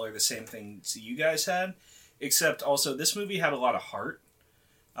did well are the same things you guys had, except also this movie had a lot of heart.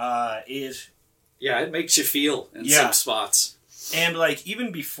 It makes you feel in some spots. And,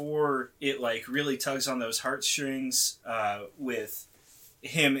 even before it, really tugs on those heartstrings, with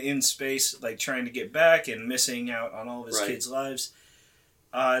him in space, trying to get back and missing out on all of his kids' lives,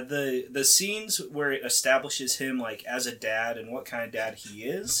 the scenes where it establishes him, as a dad and what kind of dad he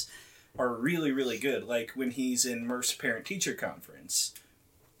is are really, really good. When he's in Murph's parent-teacher conference.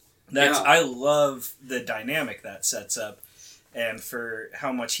 I love the dynamic that sets up, and for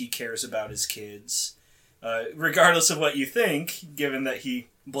how much he cares about his kids. Regardless of what you think, given that he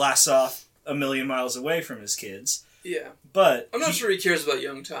blasts off a million miles away from his kids. Yeah. But I'm not sure he cares about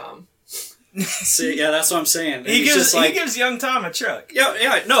young Tom. See, that's what I'm saying. He gives young Tom a truck.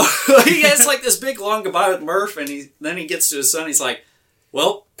 Yeah, no. He has this big long goodbye with Murph, and then he gets to his son, he's like,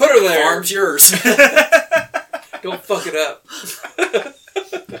 well, put her there. Farm's yours. Don't fuck it up.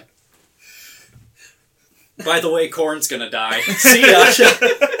 By the way, corn's gonna die. See ya.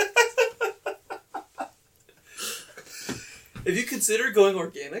 Have you considered going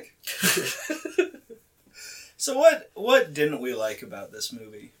organic? So what didn't we like about this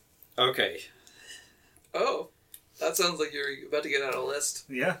movie? Okay. Oh, that sounds like you're about to get out a list.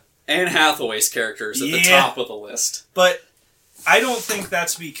 Yeah. Anne Hathaway's character is at the top of the list. But I don't think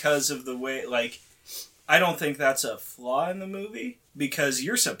that's because of the way, I don't think that's a flaw in the movie, because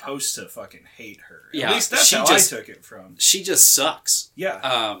you're supposed to fucking hate her. Yeah, at least that's how I took it from. She just sucks.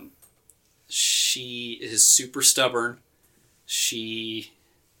 Yeah. She is super stubborn. She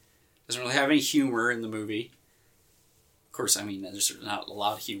doesn't really have any humor in the movie. Of course, there's not a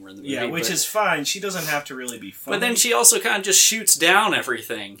lot of humor in the movie. Yeah, which is fine. She doesn't have to really be funny. But then she also kind of just shoots down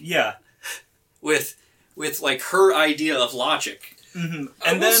everything. Yeah. With her idea of logic. Mm-hmm.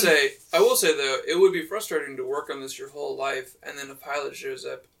 I will say though, it would be frustrating to work on this your whole life, and then a pilot shows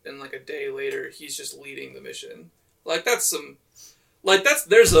up, and a day later, he's just leading the mission. There's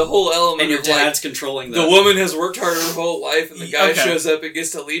a whole element. And your dad's controlling the woman has worked hard her whole life, and the guy shows up and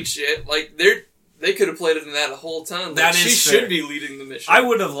gets to lead shit. They could have played it in that a whole ton. She should be leading the mission. I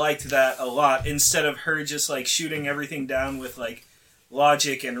would have liked that a lot, instead of her just shooting everything down with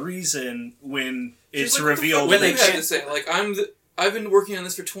logic and reason when it's revealed. When they had to say I've been working on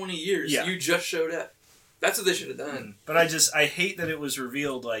this for 20 years. Yeah. You just showed up. That's what they should have done. But I hate that it was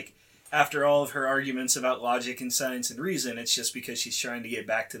revealed after all of her arguments about logic and science and reason, it's just because she's trying to get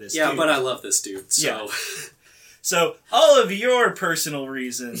back to this dude. Yeah, but I love this dude, so... Yeah. So, all of your personal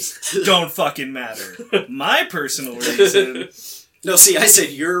reasons don't fucking matter. My personal reason... No, see, I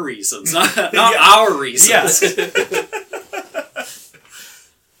said your reasons, not our reasons. Yeah.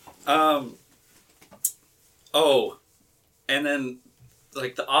 And then,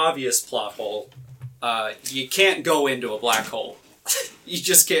 the obvious plot hole, you can't go into a black hole. You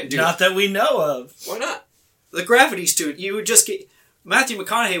just can't do it. Not that we know of. Why not? The gravity's too... You would just get... Matthew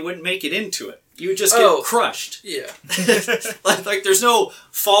McConaughey wouldn't make it into it. You would just get crushed. Yeah. There's no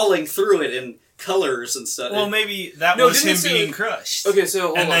falling through it in colors and stuff. Well, maybe that was him being crushed. Okay,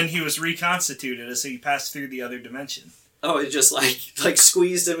 so then he was reconstituted as he passed through the other dimension. Oh, it just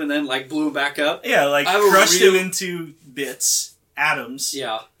squeezed him and then blew him back up? Yeah, crushed him into bits, atoms.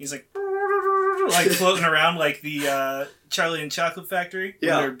 Yeah. He's floating around like the Charlie and Chocolate Factory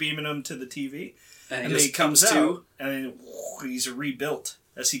when they're beaming him to the TV. And he comes to, and he's rebuilt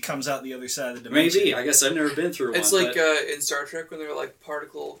as he comes out the other side of the dimension. Maybe. I guess I've never been through one. It's in Star Trek when they're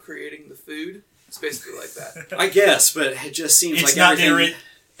particle creating the food. It's basically like that. I guess, but it just seems It's like not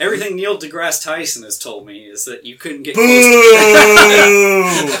everything Neil deGrasse Tyson has told me is that you couldn't get Boo!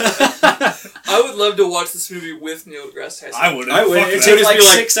 I would love to watch this movie with Neil deGrasse Tyson. I would. It'd take like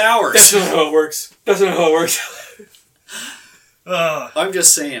 6 hours. That's not how it works. I'm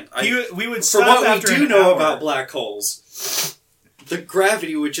just saying. We would for stop what we after do an know hour. about black holes, the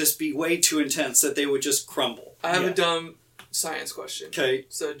gravity would just be way too intense that they would just crumble. I have a dumb science question. Okay.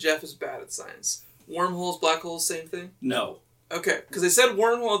 So Jeff is bad at science. Wormholes, black holes, same thing? No. Okay, because they said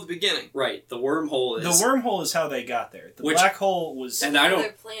wormhole at the beginning. Right. The wormhole is. The wormhole is how they got there. The black hole was. And I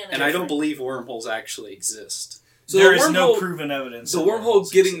don't believe wormholes actually exist. So there is no proven evidence. The wormhole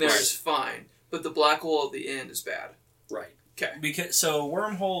getting there is fine, but the black hole at the end is bad. Right. Okay. Because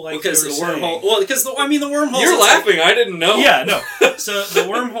wormhole, like because the wormhole. Well, because the wormhole. You're laughing. I didn't know. Yeah, no. So the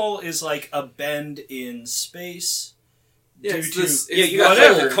wormhole is like a bend in space. Yeah, you got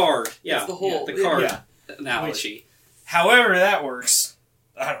whatever. the card. Yeah, it's the hole. The card analogy. However that works,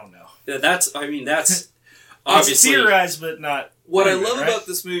 I don't know. That's obviously It's theorized, but not. What I love about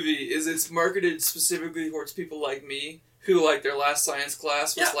this movie is it's marketed specifically towards people like me who, like, their last science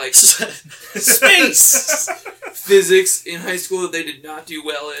class was like space, physics in high school that they did not do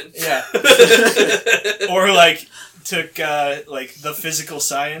well in. Yeah. Or like took like the physical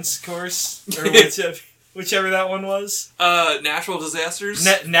science course or whichever that one was. Natural disasters.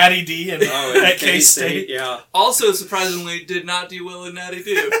 Natty D and at K-State. Yeah. Also, surprisingly, did not do well in Natty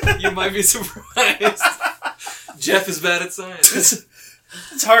D. You might be surprised. Jeff is bad at science.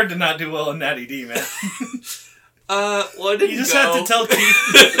 It's hard to not do well in Natty D, man. Well, I didn't. You just had to tell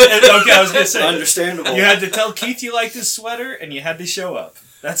Keith. Okay, I was gonna say. Understandable. You had to tell Keith you liked his sweater, and you had to show up.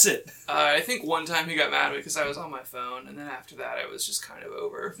 That's it. I think one time he got mad at me because I was on my phone, and then after that, it was just kind of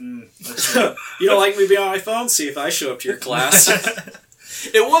over. You don't like me being on my phone? See if I show up to your class.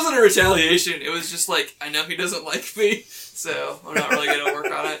 It wasn't a retaliation. It was just like, I know he doesn't like me, so I'm not really going to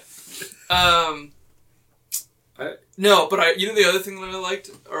work on it. No, but you know the other thing that I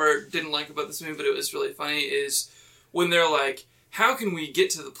liked, or didn't like about this movie, but it was really funny, is when they're like, how can we get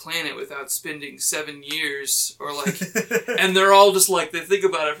to the planet without spending 7 years? Or like, and they're all just like, they think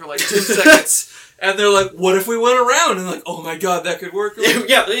about it for like 2 seconds, and they're like, what if we went around? And like, oh my god, that could work. Like,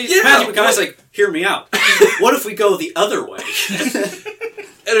 yeah, Matthew McConaughey's like, hear me out. What if we go the other way?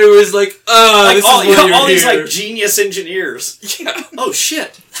 And it was like, this is why all these here. like genius engineers. Yeah. Oh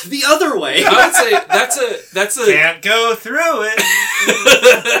shit, the other way. I would say that's a Can't go through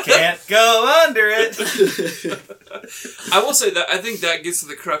it. Can't go under it. I will say that I think that gets to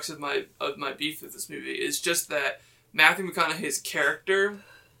the crux of my beef with this movie is just that Matthew McConaughey's character,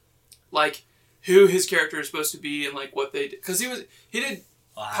 like who his character is supposed to be and like what they did, because he did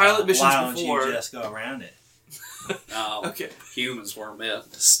pilot missions why don't before. you just go around it? No, okay. Humans were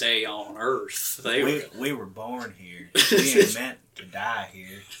meant to stay on Earth. We were born here. We ain't meant to die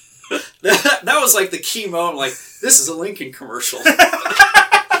here. That was like the key moment. Like, this is a Lincoln commercial.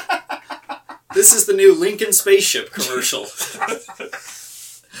 This is the new Lincoln spaceship commercial.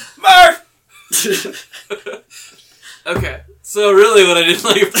 Murph! Okay, so really what I didn't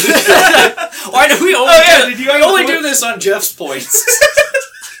like about this Why do we only, we only do this on Jeff's points?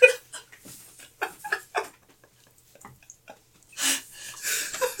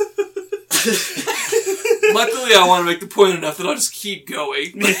 Luckily, I want to make the point enough that I'll just keep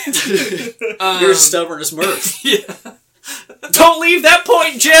going. You're stubborn as Murph. Yeah. Don't leave that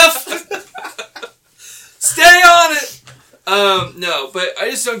point, Jeff! Stay on it! No, but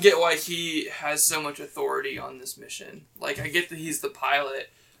I just don't get why he has so much authority on this mission. Like, I get that he's the pilot,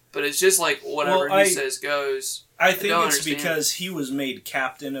 but it's just like whatever he says goes. I think it's because he was made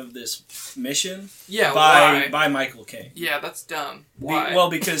captain of this mission. Yeah, by Michael Caine. Yeah, that's dumb. Why?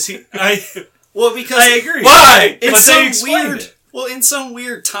 Because I agree. Why? In But some they explained weird, it. Well, in some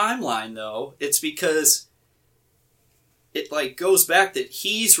weird timeline, though, it's because it like goes back that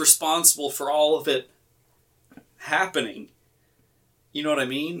he's responsible for all of it happening. You know what I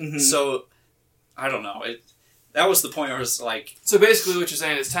mean? Mm-hmm. So I don't know. That was the point where it's like. So basically, what you're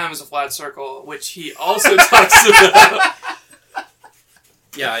saying is time is a flat circle, which he also talks about.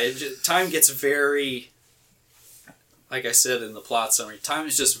 Yeah, time gets very. Like I said in the plot summary, time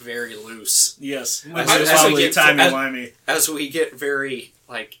is just very loose. Yes. As we get very,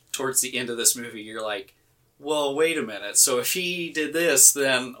 like, towards the end of this movie, you're like, well, wait a minute. So if he did this,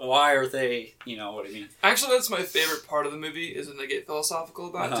 then why are they, you know what I mean? Actually, that's my favorite part of the movie, is when they get philosophical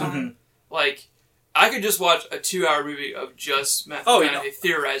about time. Mm-hmm. Like, I could just watch a 2-hour movie of just Matthew McConaughey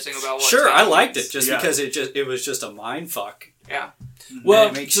theorizing about what Sure, time I liked means. it, just because it was just a mind fuck. Yeah. Well,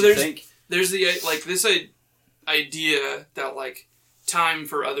 it makes you think. There's the, like, this idea that, like, time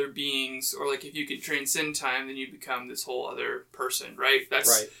for other beings, or like if you can transcend time, then you become this whole other person, right?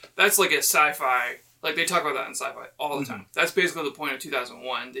 That's like a sci-fi. Like they talk about that in sci-fi all the time. That's basically the point of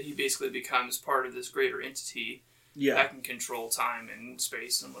 2001, that he basically becomes part of this greater entity that can control time and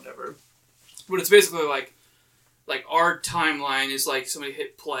space and whatever. But it's basically like our timeline is like somebody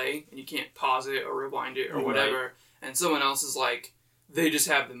hit play and you can't pause it or rewind it or whatever, and someone else is like, they just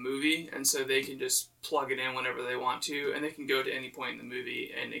have the movie, and so they can just plug it in whenever they want to, and they can go to any point in the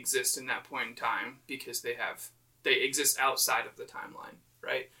movie and exist in that point in time because they exist outside of the timeline,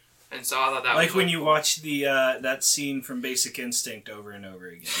 right? And so I thought that was like when you watch the that scene from Basic Instinct over and over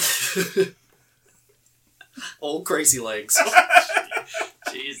again. Old crazy legs.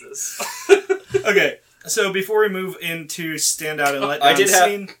 Jesus. Okay, so before we move into standout and letdown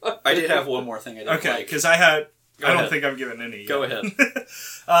scene, I did have one more thing I didn't like. Because I don't think I've given any yet. Go ahead.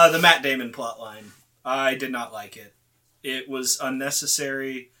 The Matt Damon plotline. I did not like it. It was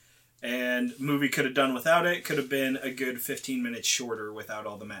unnecessary, and movie could have done without it. Could have been a good 15 minutes shorter without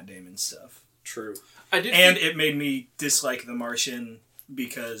all the Matt Damon stuff. True. It made me dislike The Martian,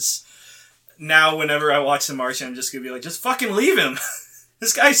 because now whenever I watch The Martian, I'm just going to be like, just fucking leave him.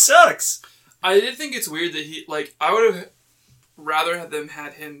 This guy sucks. I did think it's weird that he, like, I would have rather had them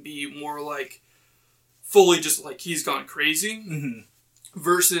had him be more like, fully just like he's gone crazy,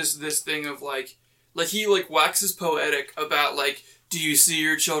 versus this thing of like he like waxes poetic about like, do you see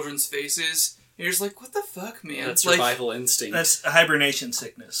your children's faces? And you're just like, what the fuck, man? That's survival instinct. That's hibernation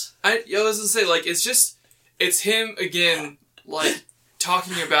sickness. I was gonna say, like, it's him again, like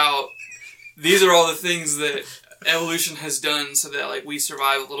talking about these are all the things that evolution has done so that like we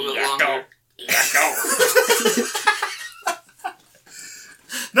survive a little bit longer.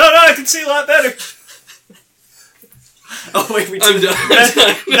 No, I can see a lot better. Oh wait, I'm done.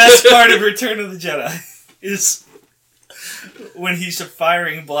 Best part of Return of the Jedi is when he's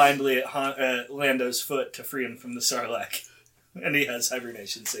firing blindly at Lando's foot to free him from the Sarlacc, and he has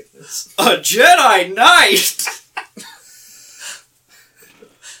hibernation sickness. A Jedi Knight.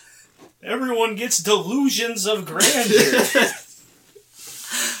 Everyone gets delusions of grandeur.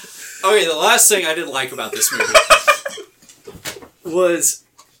 Okay, the last thing I didn't like about this movie was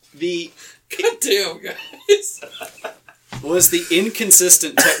the goddamn guys. Was the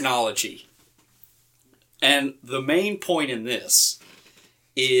inconsistent technology. And the main point in this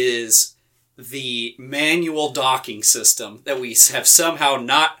is the manual docking system that we have somehow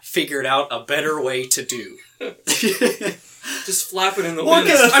not figured out a better way to do. Just flapping in the wind.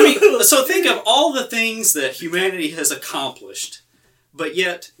 I mean, so think of all the things that humanity has accomplished, but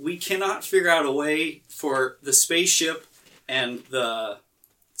yet we cannot figure out a way for the spaceship and the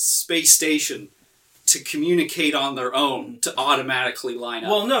space station to communicate on their own to automatically line up.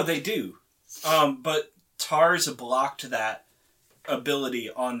 Well, no, they do. But TARS blocked that ability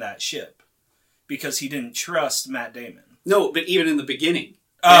on that ship because he didn't trust Matt Damon. No, but even in the beginning,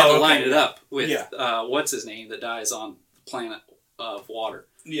 they had to line it up with what's his name that dies on the planet of water.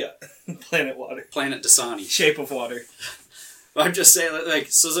 Yeah, Planet Water. Planet Dasani. Shape of Water. I'm just saying, like,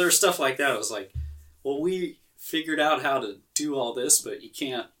 so there's stuff like that. I was like, well, we figured out how to do all this, but you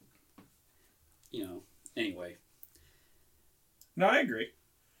can't. Anyway. No, I agree.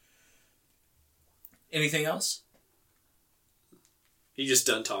 Anything else? You just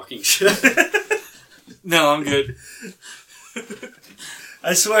done talking. No, I'm good.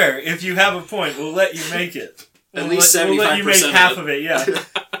 I swear, if you have a point, we'll let you make it. At least 75% we'll let you make half of it, yeah. yeah.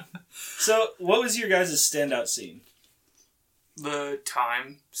 So, what was your guys' standout scene? The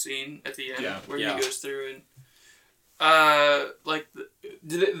time scene at the end, where he goes through and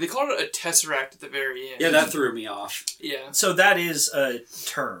they called it a tesseract at the very end. Yeah, that threw me off. Yeah. So that is a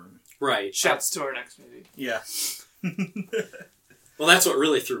term. Right. Shouts to our next movie. Yeah. Well, that's what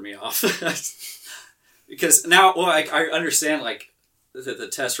really threw me off. Because now, I understand, like, the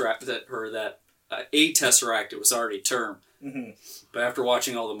tesseract, a tesseract, it was already a term. Mm-hmm. But after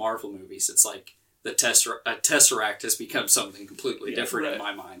watching all the Marvel movies, it's like a tesseract has become something completely different in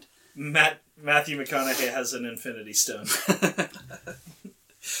my mind. Matthew McConaughey has an Infinity Stone.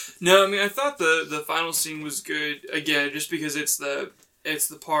 No, I mean, I thought the final scene was good, again, just because it's the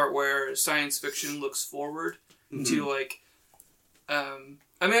part where science fiction looks forward to, like, I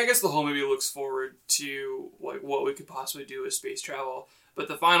mean, I guess the whole movie looks forward to, like, what we could possibly do with space travel, but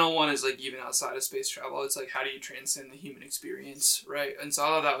the final one is, like, even outside of space travel, it's like, how do you transcend the human experience, right? And so I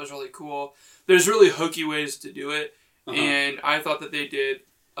thought that was really cool. There's really hokey ways to do it, and I thought that they did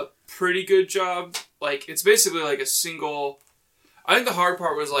a pretty good job. Like, it's basically like a single... I think the hard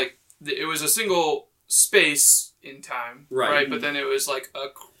part was, like, it was a single space in time, right? But then it was, like,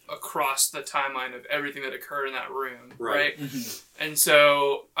 across the timeline of everything that occurred in that room, right? Mm-hmm. And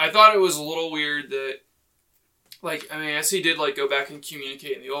so I thought it was a little weird that, like, I mean, I guess he did, like, go back and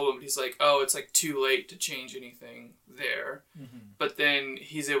communicate in the old one, but he's like, oh, it's, like, too late to change anything there. Mm-hmm. But then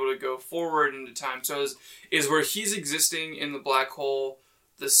he's able to go forward into time. So is where he's existing in the black hole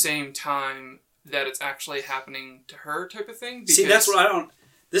the same time that it's actually happening to her type of thing? Because see, that's what I don't...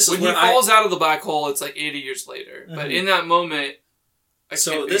 when he falls out of the black hole, it's, like, 80 years later. Mm-hmm. But in that moment...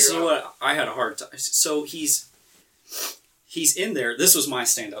 So this is what I had a hard time... So he's in there. This was my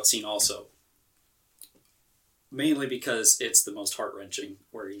standout scene also. Mainly because it's the most heart-wrenching,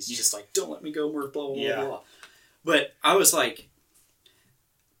 where he's just like, don't let me go, Murph, blah, blah, blah, blah. But I was like,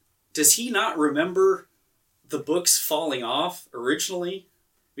 does he not remember the books falling off originally?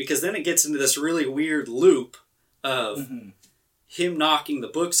 Because then it gets into this really weird loop of him knocking the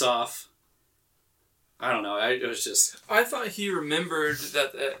books off. I don't know. It was just... I thought he remembered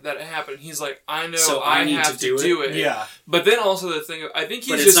that it happened. He's like, I know so I need have to do it. Yeah. But then also the thing... I think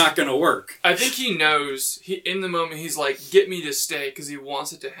he's but it's not going to work. I think he knows... in the moment, he's like, get me to stay, because he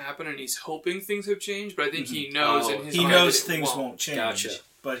wants it to happen, and he's hoping things have changed, but I think he knows in his mind he knows that things won't change. Gotcha.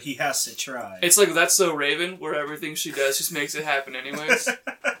 But he has to try. It's like That's So Raven, where everything she does just makes it happen anyways.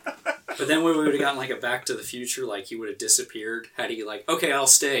 But then we would have gotten like a Back to the Future, like he would have disappeared had he like, okay, I'll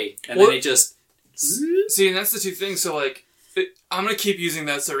stay. And then he just... See, and that's the two things. So, like, I'm going to keep using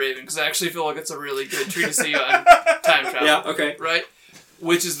That's So Raven, because I actually feel like it's a really good treatise on time travel. Yeah, okay. Right?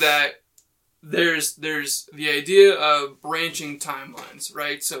 Which is that there's the idea of branching timelines,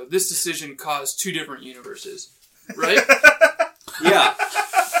 right? So this decision caused two different universes, right? Yeah.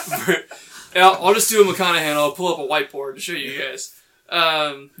 I'll just do a McConaughey and I'll pull up a whiteboard to show you guys.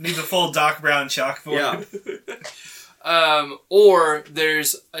 Need the full Doc Brown chalkboard. Yeah. Or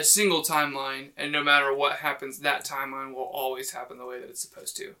there's a single timeline, and no matter what happens, that timeline will always happen the way that it's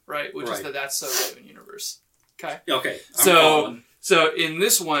supposed to, right? Which is the That's So Raven universe. Okay? Okay. So in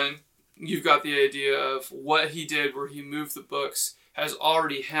this one, you've got the idea of what he did where he moved the books has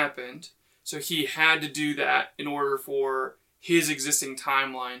already happened. So he had to do that in order for his existing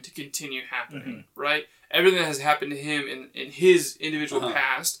timeline to continue happening, right? Everything that has happened to him in his individual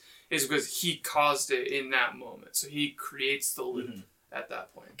past is because he caused it in that moment. So he creates the loop at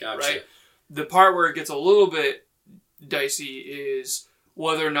that point, right? The part where it gets a little bit dicey is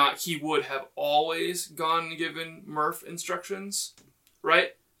whether or not he would have always gone and given Murph instructions,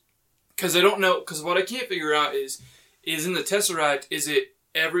 right? Because I don't know, because what I can't figure out is in the Tesseract, is it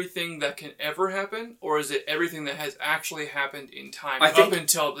everything that can ever happen, or is it everything that has actually happened in time up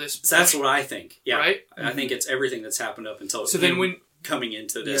until this point? That's what I think. Yeah. Right? I think it's everything that's happened up until coming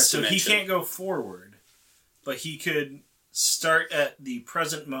into this so dimension. He can't go forward, but he could start at the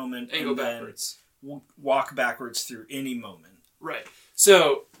present moment and go backwards. Walk backwards through any moment. Right.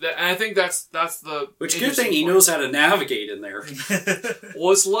 So, and I think that's the... Which good thing he knows how to navigate in there.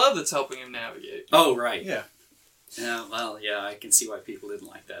 Well, it's love that's helping him navigate. Oh, right. Yeah. Yeah, well, yeah, I can see why people didn't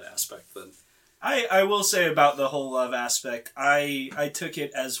like that aspect then. I will say about the whole love aspect, I took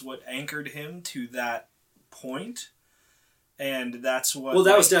it as what anchored him to that point, and that's what... Well,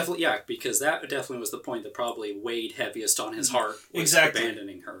 that was definitely, because that definitely was the point that probably weighed heaviest on his heart, was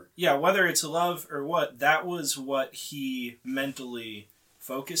abandoning her. Yeah, whether it's love or what, that was what he mentally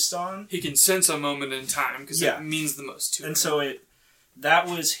focused on. He can sense a moment in time, because it means the most to him. And so that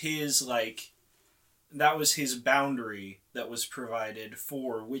was his, that was his boundary that was provided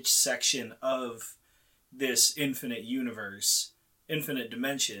for which section of this infinite universe, infinite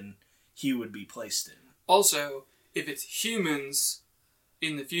dimension, he would be placed in. Also, if it's humans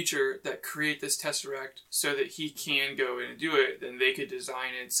in the future that create this Tesseract so that he can go in and do it, then they could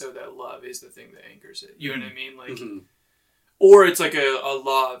design it so that love is the thing that anchors it. You know what I mean? Or it's like a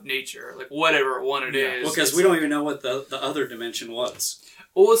law of nature, like whatever one it is. Well, because we don't even know what the other dimension was.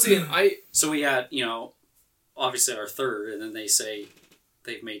 Well, let's see. So we had, obviously our third, and then they say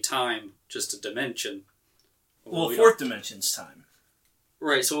they've made time just a dimension. Well, fourth dimension's time.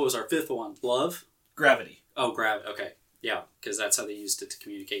 Right, so what was our fifth one? Love? Gravity. Oh, gravity. Okay. Yeah, because that's how they used it to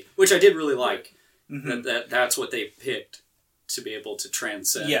communicate. Which I did really like. That's what they picked to be able to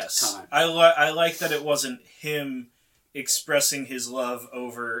transcend time. I like that it wasn't him expressing his love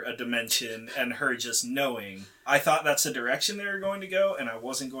over a dimension and her just knowing. I thought that's the direction they were going to go, and I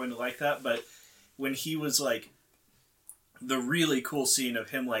wasn't going to like that, but when he was the really cool scene of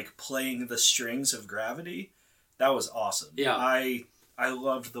him playing the strings of gravity, that was awesome. Yeah. I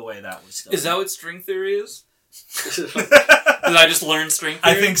loved the way that was going. Is that what string theory is? Did I just learn string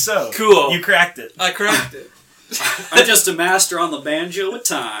theory? I think so. Cool. You cracked it. I cracked it. I'm just a master on the banjo with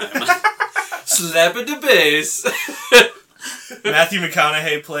time. Slap it to bass. Matthew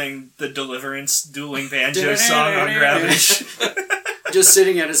McConaughey playing the Deliverance dueling banjo song on Gravity. Just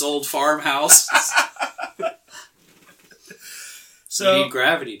sitting at his old farmhouse. So you need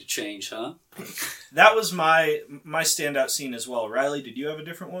gravity to change, huh? That was my standout scene as well. Riley, did you have a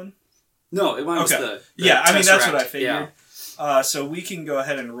different one? No, mine was the yeah, I mean, that's what I figured. Yeah. So we can go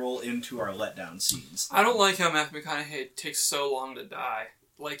ahead and roll into our letdown scenes. I don't like how Matthew McConaughey takes so long to die.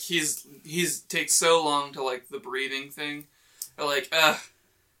 Like, he's takes so long to, like, the breathing thing. Or, like,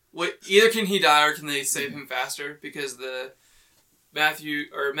 either can he die or can they save him faster? Because Matt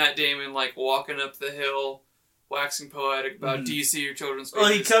Damon, like, walking up the hill, waxing poetic about DC or children's babies.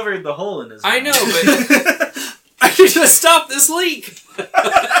 Well, he covered the hole in his I mouth. know, but... I need to stop this leak!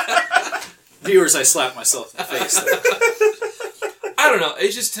 Viewers, I slapped myself in the face there. I don't know.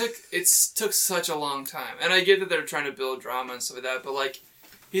 It took such a long time. And I get that they're trying to build drama and stuff like that, but, like,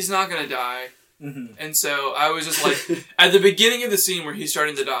 he's not going to die. Mm-hmm. And so I was just like, at the beginning of the scene where he's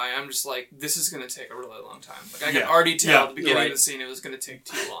starting to die, I'm just like, this is going to take a really long time. Like, I could already tell at the beginning of the scene it was going to take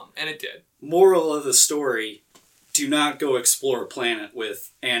too long. And it did. Moral of the story, do not go explore a planet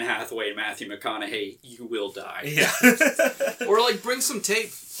with Anne Hathaway and Matthew McConaughey. You will die. Yeah. Or, like, bring some tape.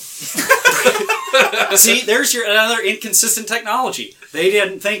 See, there's your another inconsistent technology. They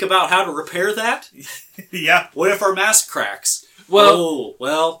didn't think about how to repair that? Yeah. What if our mask cracks? Well...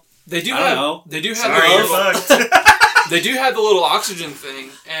 They do have They do have the little oxygen thing,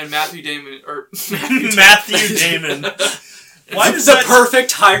 and Matthew Damon. Why is the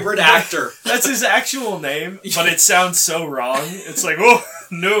perfect hybrid actor? That's his actual name, but it sounds so wrong. It's like, oh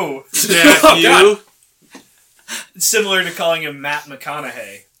no, Matthew. Similar to calling him Matt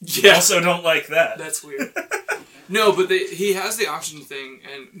McConaughey. Yeah. Also, don't like that. That's weird. No, but he has the oxygen thing,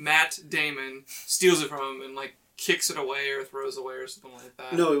 and Matt Damon steals it from him and like kicks it away or throws away or something like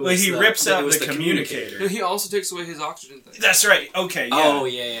that. No, he rips out the communicator. No, he also takes away his oxygen thing. That's right. Okay. Yeah. Oh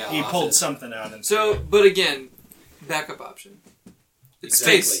yeah. He pulled something out. And so, but again, backup option. It's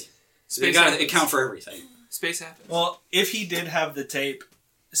exactly. Space. So you got to account for everything. Space happens. Well, if he did have the tape,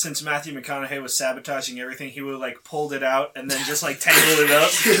 since Matthew McConaughey was sabotaging everything, he would have like pulled it out and then just like tangled it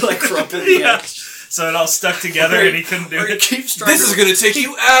up, like crumpled the edge. So it all stuck together and he couldn't do it. This is going to take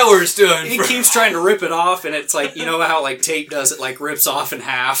you hours to unfurl. He keeps trying to rip it off, and it's like, you know how like tape does it, like rips off in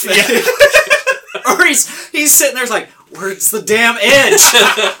half. Yeah. Or he's sitting there like, where's the damn edge?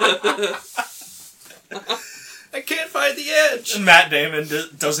 I can't find the edge. And Matt Damon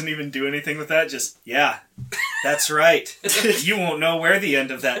doesn't even do anything with that. Just, yeah, that's right. You won't know where the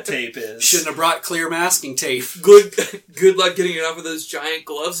end of that tape is. Shouldn't have brought clear masking tape. Good luck getting it off with those giant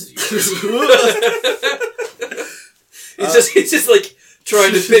gloves of yours. He's just like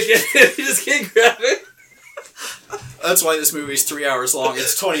trying to pick it. He just can't grab it. That's why this movie's 3 hours long.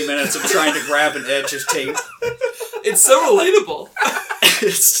 It's 20 minutes of trying to grab an edge of tape. It's so relatable.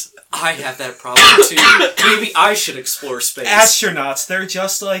 I have that problem too. Maybe I should explore space. Astronauts, they're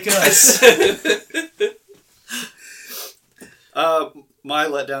just like us. My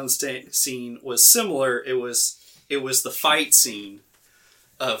letdown scene was similar. It was the fight scene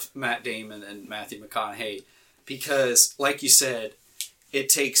of Matt Damon and Matthew McConaughey because, like you said, it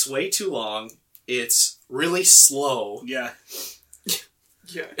takes way too long. It's really slow. Yeah.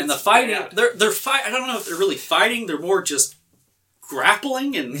 Yeah. And the fighting, they're fight. I don't know if they're really fighting. They're more just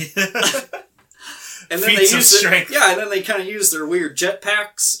grappling and and then they use strength. and then they kind of use their weird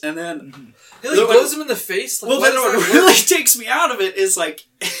jetpacks, and then he like blows him in the face. Like, well, then what really takes me out of it is like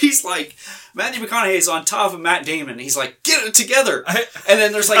he's like Matthew McConaughey's on top of Matt Damon. And he's like, get it together, and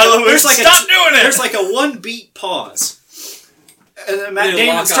then there's like stop doing it. There's like a 1 beat pause. And then Matt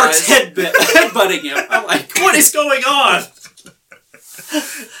Damon starts headbutting him. I'm like, what is going on?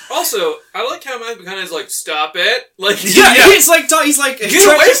 Also, I like how Matthew McConaughey's like, stop it. Like, he's like, get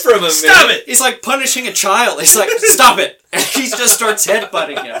away from him, stop it. He's like punishing a child. He's like, stop it. And he just starts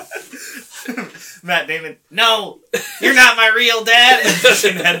headbutting him. Matt Damon, no, you're not my real dad. And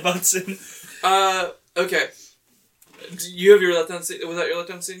headbutts him. Okay. You have your letdown scene? Was that your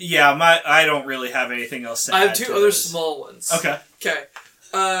letdown scene? Yeah, I don't really have anything else to add. I have two other small ones. Okay.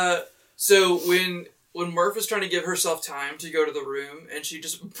 So when Murph is trying to give herself time to go to the room and she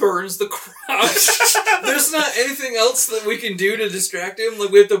just burns the crop, there's not anything else that we can do to distract him.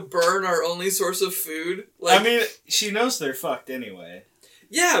 Like, we have to burn our only source of food. Like, I mean, she knows they're fucked anyway.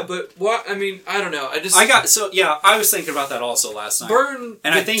 Yeah, but what? I mean, I don't know. I was thinking about that also last night. Burn,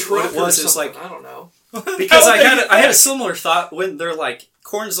 and I think what it was is like, I don't know. Because I had a similar thought when they're like,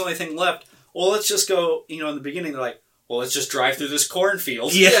 corn's the only thing left. Well, let's just go, in the beginning they're like, well, let's just drive through this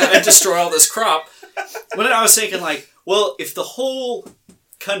cornfield and destroy all this crop. But then I was thinking like, well, if the whole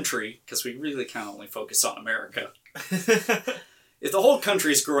country, because we really kind of only focus on America, if the whole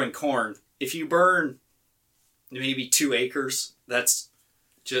country is growing corn, if you burn maybe 2 acres, that's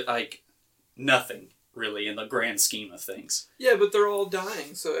just like nothing really in the grand scheme of things. Yeah, but they're all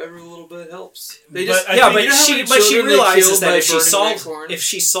dying, so every little bit helps. But she realizes that if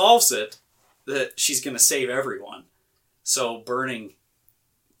she solves it, that she's going to save everyone. So burning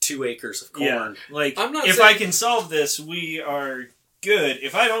 2 acres of corn. Yeah, like if I can solve this, we are good.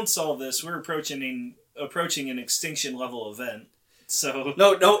 If I don't solve this, we're approaching an extinction level event. So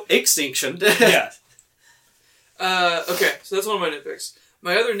no extinction. Yeah. Okay, so that's one of my nitpicks.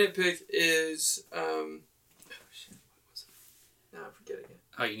 My other nitpick is what was it? Now I'm forgetting it.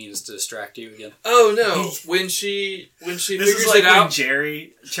 Oh, you need us to distract you again? Oh no! When she this figures is like it out, when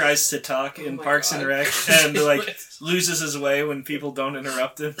Jerry tries to talk in Parks and Rec and like loses his way when people don't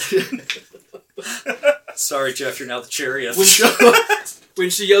interrupt him. Sorry, Jeff, you're now the cherry of the show. When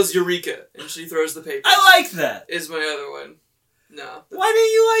she yells "Eureka" and she throws the paper. I like that. Is my other one. No. Why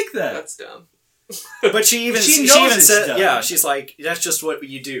didn't you like that? That's dumb. But she even said, dumb. Yeah, she's like, that's just what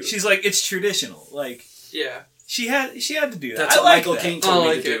you do. She's like, it's traditional. Like, yeah. She had to do that. That's what Michael King told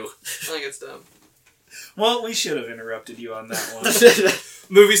me to do. I think it's dumb. Well, we should have interrupted you on that one.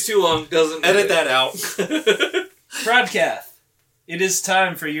 Movie's too long. Doesn't edit that out. ProdKath, it is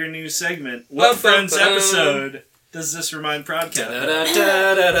time for your new segment. What Friends episode does this remind ProdKath of?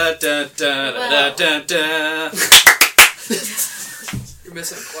 You're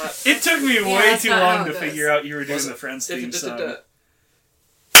missing a clap. It took me way too long to figure out you were doing the Friends theme song.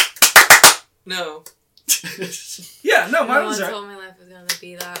 No. Yeah, no, mine was right. right. Told my life was gonna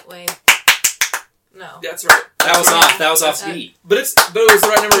be that way. No. That's right. That was off beat. But it was the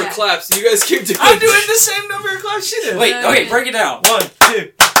right number of claps. You guys keep doing I'm doing the same number of claps she did. Wait, okay, break it down. 1,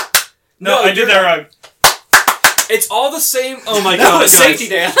 2. No, I did that wrong. It's all the same. Oh my god. Safety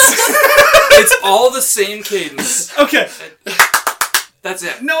dance. It's all the same cadence. Okay. That's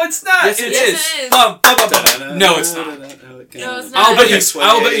it. No, it's not. Yes, it is. No, it's not. No, it's not. I'll bet you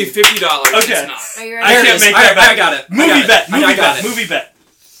 $50. Okay. It's not. Are you ready? I can't make that bet. I got it. Movie bet.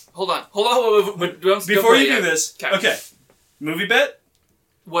 Hold on. Before you do this, okay. Movie bet?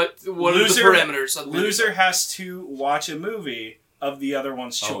 What are the parameters of the movie? Loser has to watch a movie of the other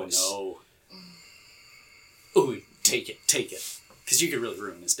one's choice. Oh, no. Ooh, take it. Because you could really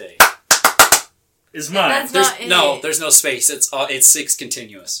ruin his day. Is mine. There's no space. It's 6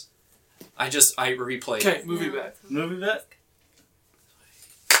 continuous. I replay. Okay, movie bet. Movie bet?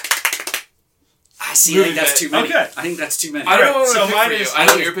 I think that's too many. Okay. I think that's too many. I don't know what so mine is. I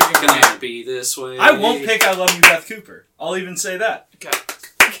know you're picking gonna be this way. I won't pick I Love You, Beth Cooper. I'll even say that. Okay.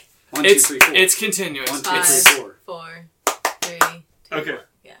 1, 2, 3, 4. It's continuous. 1, 2, 3, 4. 4, 3, 2, Okay. 4.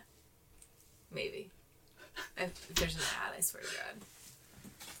 Yeah. Maybe. If there's an ad, I swear to God.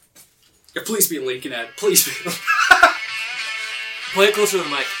 Yeah, please be a Lincoln ad. Please be. Play it closer to the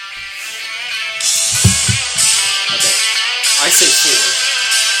mic. Okay. I say 4.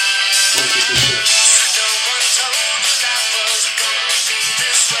 1, 2, 3, 4.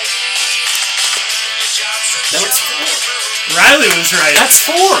 That was 4. Riley was right. That's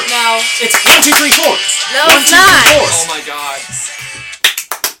 4. No. It's 1, 2, 3, 4. No, 1, 2, 3, 4. it's not. Oh my god.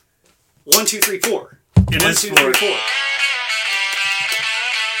 1, 2, 3, 4. It 1, is 2, 4. 3, 4.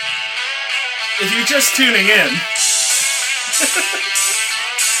 If you're just tuning in.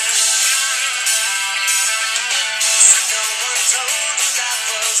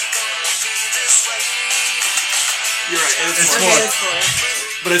 You're right. It's 4. Okay, it's 4.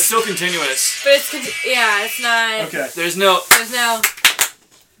 But it's still continuous. But it's not. Okay. There's no.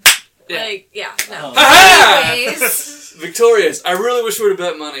 Yeah. No. Anyways. Victorious. I really wish we would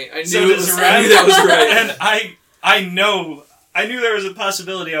have bet money. I knew that was right. And I knew there was a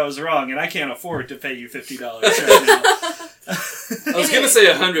possibility I was wrong, and I can't afford to pay you $50 right now. I was going to say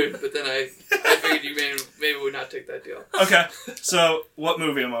 100, but then I figured you maybe would not take that deal. Okay. So, what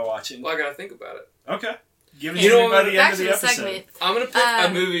movie am I watching? Well, I got to think about it. Okay. Give it to me by the end of the episode. Segment. I'm going to pick a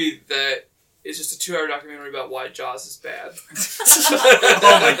movie that is just a 2-hour documentary about why Jaws is bad.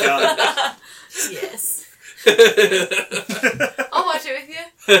 Oh my god. Yes. I'll watch it with you.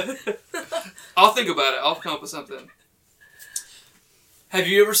 I'll think about it. I'll come up with something. Have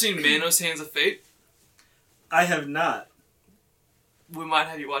you ever seen Manos Hands of Fate? I have not. We might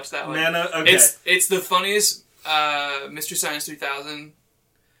have you watch that one. Okay. It's the funniest Mystery Science 3000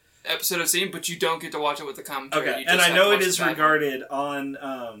 episode I've seen, but you don't get to watch it with the commentary. Okay, You just and I have know to it watch is the regarded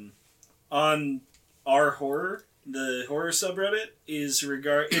on our horror, the horror subreddit it's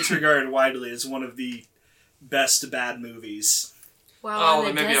regarded widely as one of the best bad movies. While Oh, on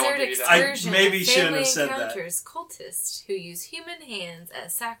the maybe I won't desert give you that. excursion, I maybe a shouldn't family have said that. encounters cultists who use human hands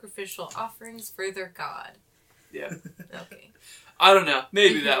as sacrificial offerings for their god. Yeah. Okay. I don't know.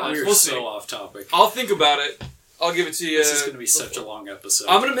 Maybe that one. We're We'll so see. off topic. I'll think about it. I'll give it to you. This is going to be such a long episode.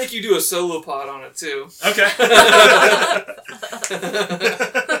 I'm going to make you do a solo pod on it, too. Okay.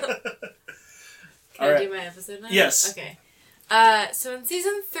 Can I do my episode now? Yes. Okay. So in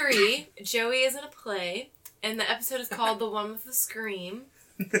season 3, Joey is in a play, and the episode is called The One with the Scream.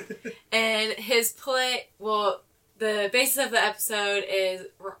 And his play, well, the basis of the episode is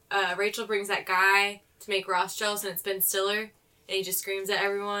Rachel brings that guy to make Ross jealous, and it's Ben Stiller, and he just screams at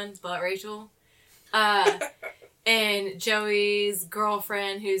everyone but Rachel. And Joey's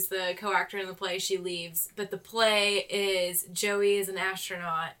girlfriend, who's the co-actor in the play, she leaves. But the play is Joey is an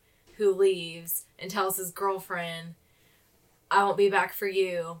astronaut who leaves and tells his girlfriend, I won't be back for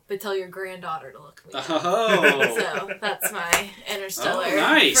you, but tell your granddaughter to look me up. Oh. So that's my Interstellar. Oh,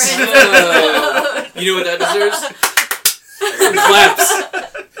 nice. friend. You know what that deserves?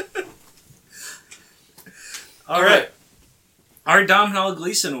 Claps. All right. Our Domhnall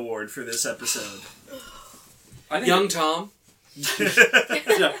Gleeson Award for this episode. I think Young Tom.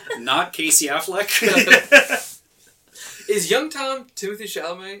 not Casey Affleck. Is Young Tom Timothy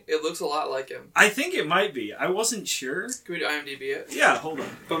Chalamet? It looks a lot like him. I think it might be. I wasn't sure. Can we do IMDb it? Yeah, hold on.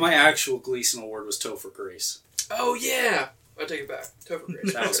 But my actual Gleason Award was Topher Grace. Oh, yeah. I take it back. Topher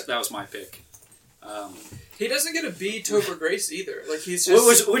Grace. That was my pick. He doesn't get to be Topher Grace either. Like, he's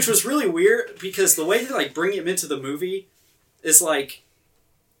just... Which was really weird, because the way they bring him into the movie is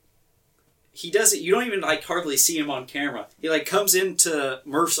he doesn't. You don't even hardly see him on camera. He comes into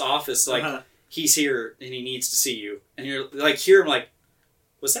Murph's office he's here and he needs to see you, and you're hear him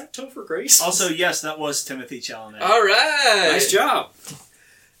was that Topher Grace? Also, yes, that was Timothy Chalamet. All right. Nice job.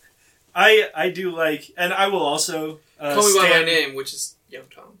 I do and I will also Call me by my name, which is Young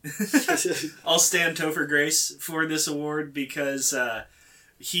Tom. I'll stand Topher Grace for this award because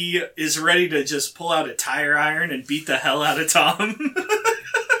he is ready to just pull out a tire iron and beat the hell out of Tom.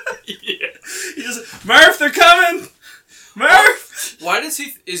 Yeah. He just, Murph, they're coming! Murph! Why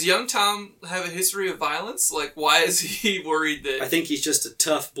is Young Tom have a history of violence? Why is he worried that... I think he's just a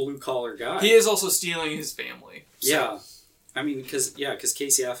tough blue-collar guy. He is also stealing his family. So. Yeah. I mean, because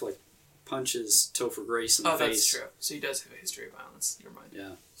Casey Affleck punches Topher Grace in the face. Oh, that's true. So he does have a history of violence. Never mind.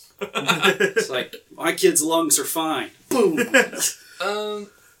 Yeah. It's my kid's lungs are fine. Boom!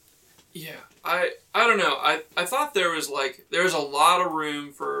 Yeah. I don't know. I thought there was a lot of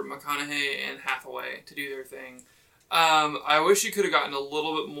room for McConaughey and Hathaway to do their thing. I wish you could have gotten a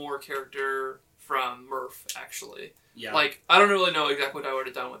little bit more character from Murph, actually. Yeah. I don't really know exactly what I would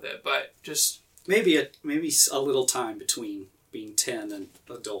have done with it, but just... Maybe a little time between being 10 and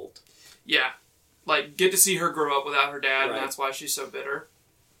adult. Yeah. Get to see her grow up without her dad, right. And that's why she's so bitter.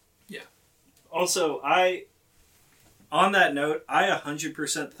 Yeah. Also, on that note, I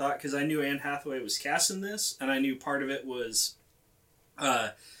 100% thought, because I knew Anne Hathaway was cast in this, and I knew part of it was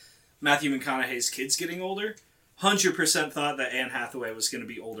Matthew McConaughey's kids getting older, 100% thought that Anne Hathaway was going to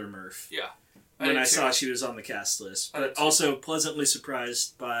be older Murph. Yeah. When I saw she was on the cast list. But also pleasantly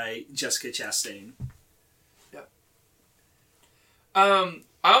surprised by Jessica Chastain. Yeah.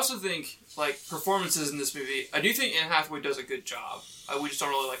 I also think, performances in this movie, I do think Anne Hathaway does a good job. We just don't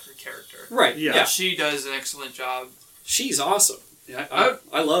really like her character. Right, yeah. She does an excellent job. She's awesome.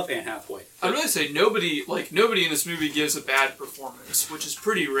 I love Anne Hathaway. I'd really say nobody in this movie gives a bad performance, which is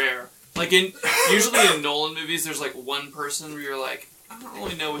pretty rare. Usually in Nolan movies, there's one person where you're I don't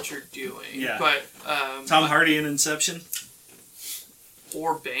really know what you're doing. Yeah. But Tom Hardy in Inception.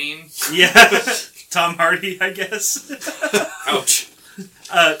 Or Bane. Yeah. Tom Hardy, I guess. Ouch.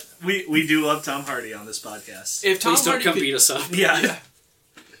 We do love Tom Hardy on this podcast. If Tom Please don't Hardy come beat us up. Yeah.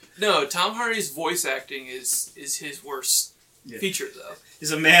 No, Tom Hardy's voice acting is his worst feature, though.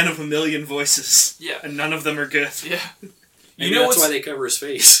 He's a man of a million voices. Yeah. And none of them are good. Yeah. Maybe that's why they cover his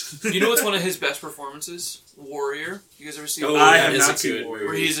face. You know what's one of his best performances? Warrior. You guys ever seen that? I have not seen Warrior.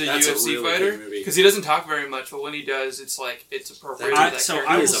 Where he's a That's UFC really fighter? Because he doesn't talk very much, but when he does, it's appropriate. I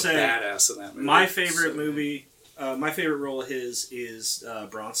will He's say, a badass in that movie. my favorite movie, my favorite role of his is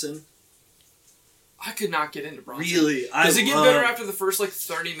Bronson. I could not get into Bronson. Really? Does it get better after the first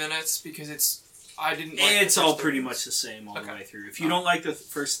 30 minutes? Because it's all pretty much the same all the way through. If you don't like the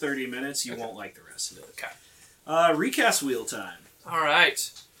first 30 minutes, you won't like the rest of it. Okay. Recast wheel time. All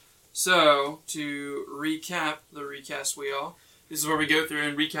right. So, to recap the recast wheel, this is where we go through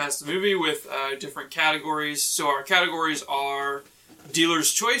and recast the movie with different categories. So our categories are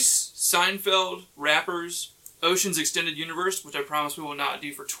Dealer's Choice, Seinfeld, Rappers, Ocean's Extended Universe, which I promise we will not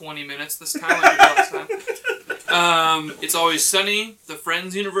do for 20 minutes this time like we did last time. It's Always Sunny, the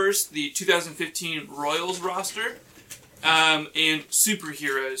Friends Universe, the 2015 Royals roster, and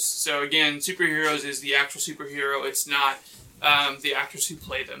superheroes. So again, superheroes is the actual superhero. It's not the actors who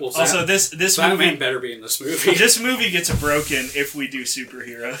play them. Well, also, this Batman movie better be in this movie. This movie gets broken if we do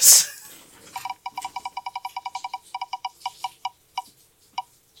superheroes.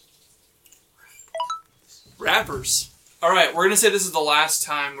 Rappers. All right, we're gonna say this is the last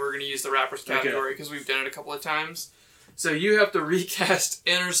time we're gonna use the rappers category because we've done it a couple of times. So you have to recast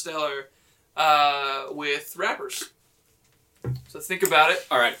Interstellar with rappers. So think about it.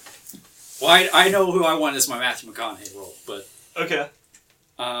 All right. Well, I know who I want as my Matthew McConaughey role, but Okay.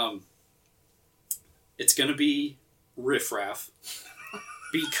 It's gonna be Riff Raff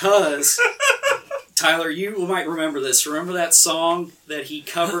because Tyler, you might remember this. Remember that song that he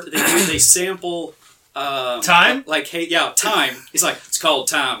covered? They sample. Time? Like, hey, yeah, Time. He's like, it's called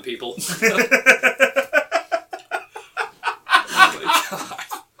Time, people. Oh my god.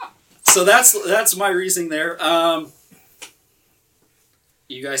 So that's my reasoning there.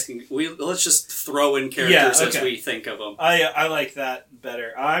 You guys can let's just throw in characters as we think of them. I like that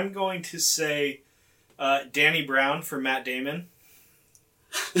better. I'm going to say Danny Brown for Matt Damon.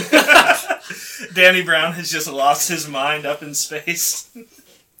 Danny Brown has just lost his mind up in space.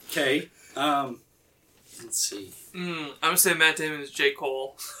 Okay. Let's see. I'm gonna say Matt Damon is J.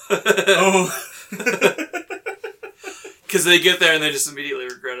 Cole. Oh. Because they get there and they just immediately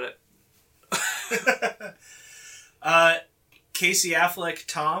regret it. Casey Affleck,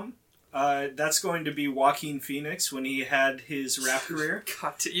 Tom. That's going to be Joaquin Phoenix when he had his rap career.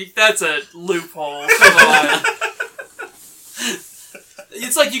 God, that's a loophole. Come on.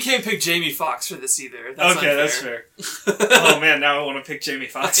 It's like you can't pick Jamie Foxx for this either. That's okay, unfair. that's fair. Oh man, now I want to pick Jamie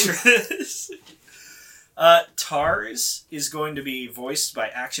Foxx for this. Tars is going to be voiced by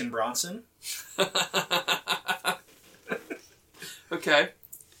Action Bronson. Okay.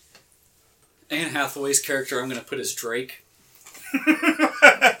 Anne Hathaway's character I'm going to put as Drake.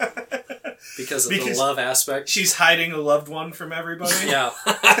 Because of the love aspect. She's hiding a loved one from everybody. Yeah.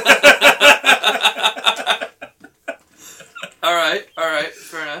 Alright,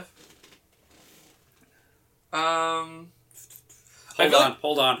 fair enough.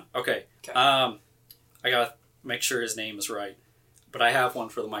 Hold on. Okay. I gotta make sure his name is right. But I have one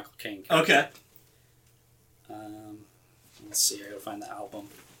for the Michael Caine character. Okay. Let's see, I gotta find the album.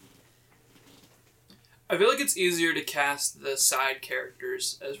 I feel like it's easier to cast the side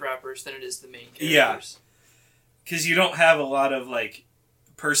characters as rappers than it is the main characters. Yeah. Because you don't have a lot of, like,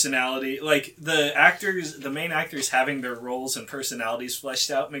 personality. Like, the main actors having their roles and personalities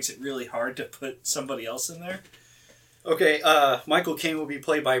fleshed out makes it really hard to put somebody else in there. Okay, Michael Caine will be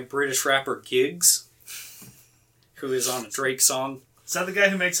played by British rapper Giggs, who is on a Drake song. Is that the guy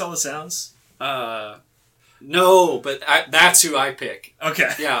who makes all the sounds? No, but that's who I pick.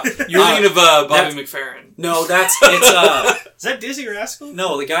 Okay. Yeah. You're thinking of Bobby McFerrin. No, it's Is that Dizzy Rascal?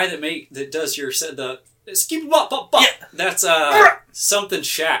 no, the guy that does your skip bop bop bop. Yeah. That's something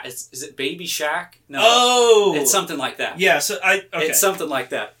Shack. Is it Baby Shack? No. Oh, It's something like that. Yeah, so okay. It's something like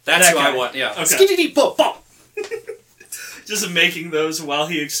that. That's That who guy. I want. Yeah. Okay. Skiddy bop bop. Just making those while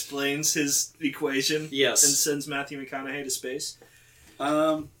he explains his equation. Yes. And sends Matthew McConaughey to space.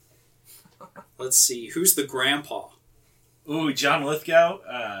 Let's see. Who's the grandpa? Ooh, John Lithgow.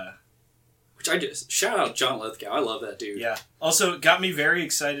 Which I just shout out John Lithgow. I love that dude. Yeah. Also, got me very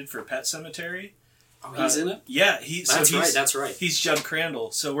excited for Pet Sematary. Oh, he's in it? Yeah, That's right. He's Judd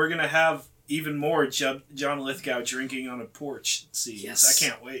Crandall. So we're gonna have even more John Lithgow drinking on a porch scenes. Yes. I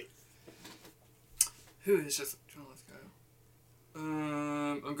can't wait. Who is this John Lithgow?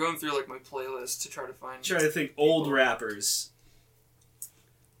 I'm going through like my playlist to try to find. Try to think old rappers.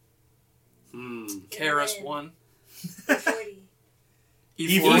 KRS-One.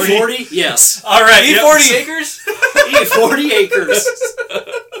 E40? Yes. All right. E40 Acres? E40 Acres.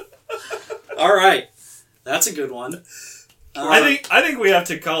 All right. That's a good one. I think we have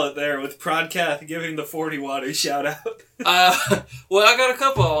to call it there with ProdKath giving the 40 water shout out. Well, I got a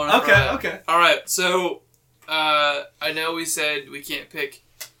couple I want to Okay. All right, so I know we said we can't pick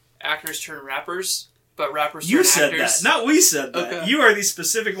actors turn rappers, but rappers turn You actors. said that, not we said that. Okay. You are the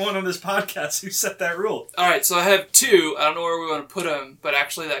specific one on this podcast who set that rule. All right, so I have two. I don't know where we want to put them, but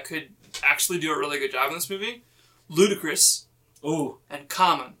actually that could actually do a really good job in this movie. Ludacris Ooh. and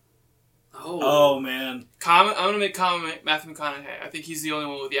Common. Oh man. Common. I'm going to make Common Matthew McConaughey. I think he's the only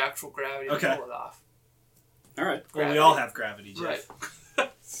one with the actual gravity to pull it off. All right. Well, we all have gravity, Jeff. Right.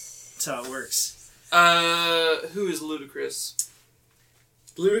 That's how it works. Who is Ludacris?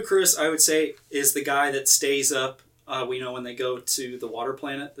 Ludacris, I would say, is the guy that stays up. We know when they go to the water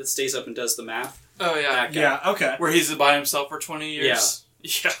planet, that stays up and does the math. Oh, yeah. That guy. Yeah, okay. Where he's by himself for 20 years.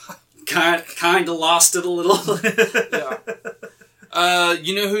 Yeah. kind of lost it a little. Yeah.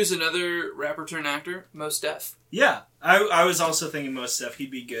 You know who's another rapper turned actor? Mos Def. Yeah, I was also thinking Mos Def.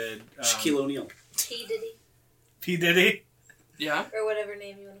 He'd be good. Shaquille O'Neal. P. Diddy. P. Diddy. Yeah. Or whatever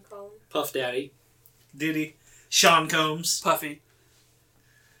name you want to call him. Puff Daddy. Diddy. Sean Combs. Puffy.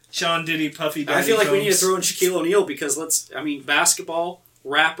 Sean Diddy, Puffy Daddy I feel like Combs. we need to throw in Shaquille O'Neal because basketball,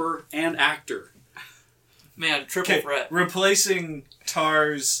 rapper, and actor. Man, triple threat. Replacing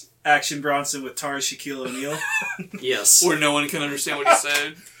Tar's Action Bronson with Tar's Shaquille O'Neal. Yes. Where no one can understand what he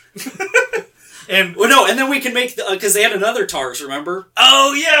said. And then we can make because they had another Tars, remember?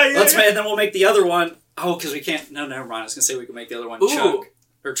 Oh yeah. And then we'll make the other one. Oh, because we can't. No, never mind. I was gonna say we can make the other one Chuck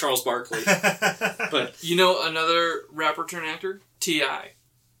or Charles Barkley. But you know another rapper turned actor? T.I.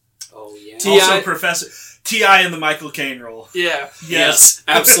 Oh yeah. Also Professor T.I. in the Michael Caine role. Yeah. Yes,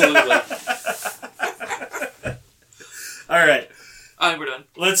 absolutely. All right. I think we're done.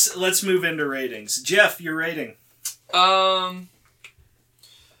 Let's move into ratings. Jeff, your rating. I'm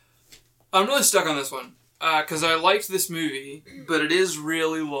really stuck on this one because I liked this movie, but it is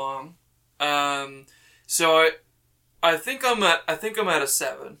really long. So I think I'm at a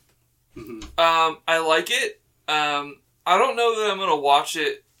 7. Mm-hmm. I like it. I don't know that I'm gonna watch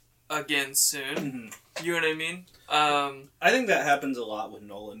it again soon. Mm-hmm. You know what I mean? I think that happens a lot with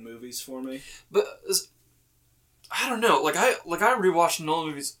Nolan movies for me. But I don't know. I rewatch Nolan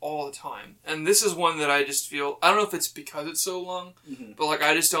movies all the time, and this is one that I just feel. I don't know if it's because it's so long, but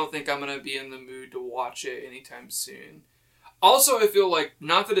I just don't think I'm gonna be in the mood to watch it anytime soon. Also, I feel like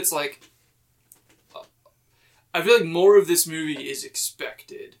not that it's I feel like more of this movie is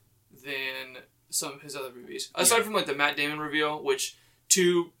expected than some of his other movies. Aside from the Matt Damon reveal, which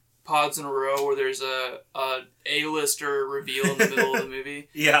 2 pods in a row where there's a A-lister reveal in the middle of the movie.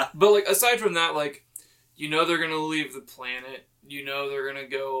 Yeah. But aside from that, you know they're gonna leave the planet. You know they're gonna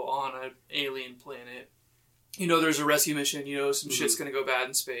go on an alien planet. You know there's a rescue mission. You know some shit's gonna go bad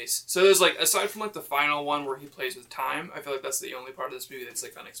in space. So there's aside from the final one where he plays with time, I feel like that's the only part of this movie that's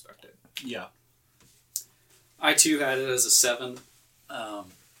unexpected. Yeah. I too had it as a 7.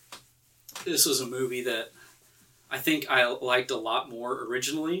 This was a movie that I think I liked a lot more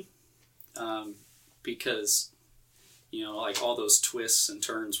originally, because all those twists and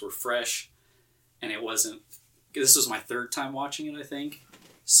turns were fresh. And it wasn't... This was my 3rd time watching it, I think.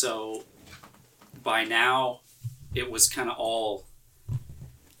 So, by now, it was kind of all...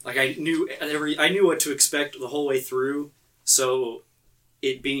 I knew what to expect the whole way through. So,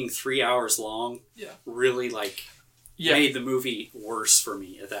 it being 3 hours long really, made the movie worse for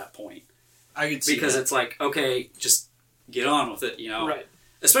me at that point. I could see because that. it's okay, just get on with it, Right.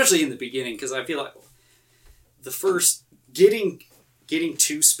 Especially in the beginning, because I feel like the first... Getting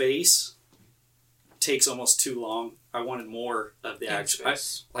to space... takes almost too long. I wanted more of the action.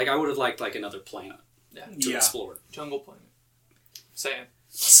 I would have liked another planet to explore. Jungle planet.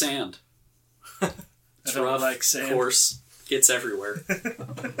 Sand. It's rough, sand. coarse, gets everywhere.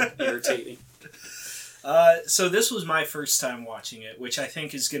 Irritating. So this was my first time watching it, which I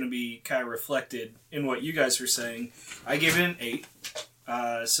think is going to be kind of reflected in what you guys were saying. I gave it an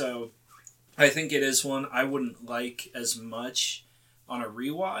 8. So I think it is one I wouldn't like as much on a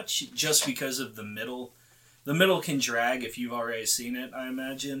rewatch, just because of the middle. The middle can drag if you've already seen it, I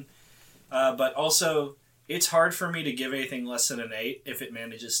imagine. But also, it's hard for me to give anything less than an 8 if it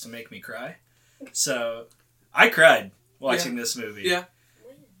manages to make me cry. So, I cried watching this movie. Yeah.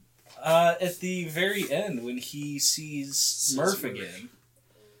 At the very end, when he sees Murph again.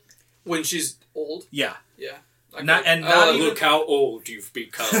 When she's old? Yeah. Yeah. Look how old you've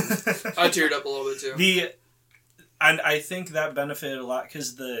become. I teared up a little bit too. And I think that benefited a lot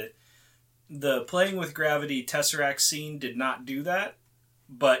because the playing with gravity Tesseract scene did not do that,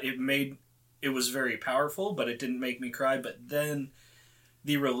 but it was very powerful, but it didn't make me cry. But then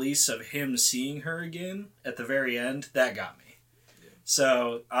the release of him seeing her again at the very end, that got me. Yeah.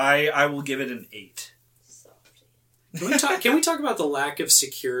 So I will give it an 8. Can we talk about the lack of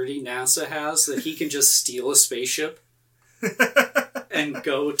security NASA has, that he can just steal a spaceship and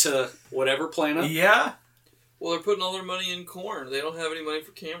go to whatever planet? Yeah. Well, they're putting all their money in corn. They don't have any money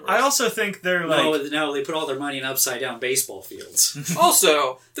for cameras. I also think they're No, they put all their money in upside-down baseball fields.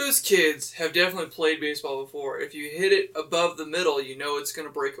 Also, those kids have definitely played baseball before. If you hit it above the middle, you know it's going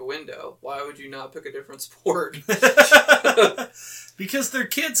to break a window. Why would you not pick a different sport? Because they're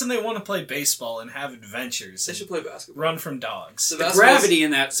kids and they want to play baseball and have adventures. They should play basketball. Run from dogs. The gravity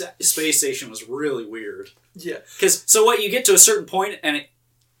in that space station was really weird. Yeah. So you get to a certain point and it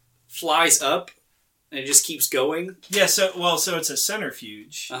flies up, and it just keeps going. Yeah, so it's a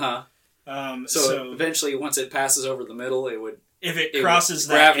centrifuge. So eventually, once it passes over the middle, it would if it crosses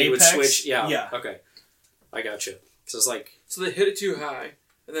that gravity apex, would switch. Yeah. Yeah. Okay. I got you. So it's like So they hit it too high,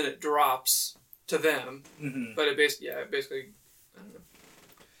 and then it drops to them. Mm-hmm. But it basically, I don't know.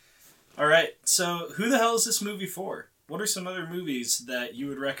 All right. So who the hell is this movie for? What are some other movies that you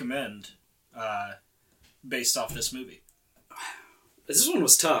would recommend based off this movie? this one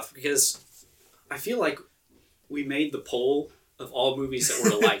was tough because I feel like we made the poll of all movies that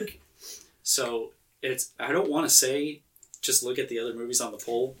were alike. So I don't want to say just look at the other movies on the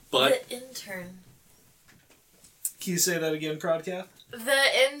poll, but The Intern. Can you say that again, ProdKath?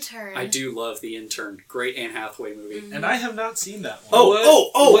 The Intern. I do love The Intern. Great Anne Hathaway movie. Mm-hmm. And I have not seen that one. Hold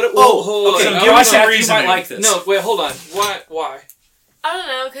Okay, on. give me some You reasoning. might like this. No, wait, hold on. Why? I don't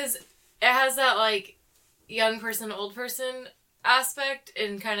know, because it has that, like, young person, old person aspect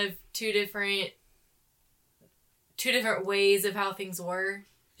in kind of two different ways of how things were.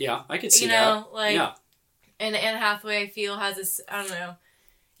 Yeah, I could see you that. know, like, yeah. and Anne Hathaway, I feel, has this, I don't know,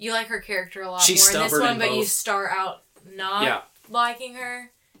 you like her character a lot She's more in this stubborn one, in but you both. start out not liking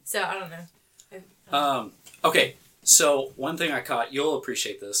her. So, I don't know. Okay, so one thing I caught, you'll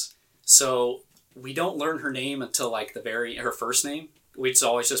appreciate this. So we don't learn her name until like her first name, which is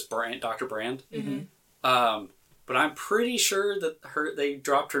always just Dr. Brand. Mm-hmm. But I'm pretty sure that they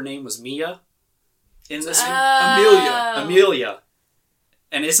dropped her name was Mia in this. Amelia.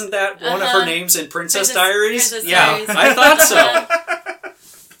 And isn't that one of her names in Princess Diaries? Princess yeah, Diaries. I thought so.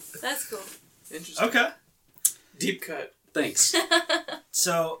 That's cool. Interesting. Okay. Deep cut. Thanks.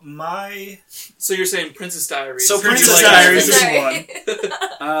 So So you're saying Princess Diaries. So Princess Princess Diaries is Sorry. one.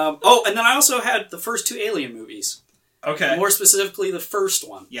 And then I also had the first two Alien movies. Okay. More specifically, the first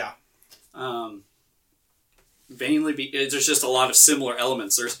one. Yeah. There's just a lot of similar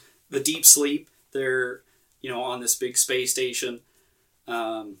elements. There's the deep sleep. They're, on this big space station.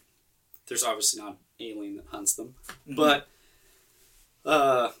 There's obviously not an alien that hunts them. Mm-hmm. But,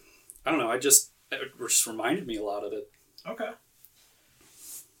 I don't know. It just reminded me a lot of it. Okay.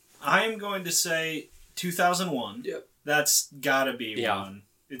 I am going to say 2001. Yep. That's gotta be one.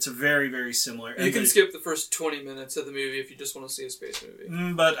 It's a very, very similar. You can skip the first 20 minutes of the movie if you just want to see a space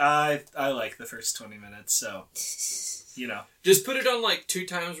movie. But I like the first 20 minutes, so, Just put it on like 2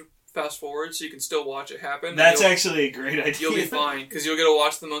 times fast forward so you can still watch it happen. That's actually a great idea. You'll be fine, because you'll get to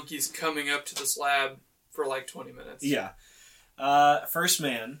watch the monkeys coming up to the slab for like 20 minutes. Yeah. First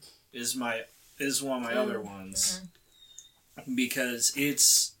Man is one of my other ones. Because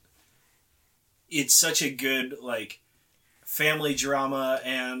it's such a good, like, family drama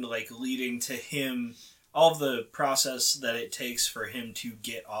and, like, leading to him, all of the process that it takes for him to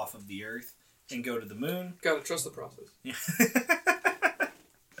get off of the Earth and go to the moon. Gotta trust the process. Yeah.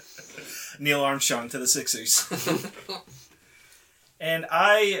 Neil Armstrong to the Sixers. And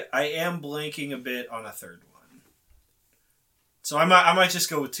I am blanking a bit on a third one. So I might just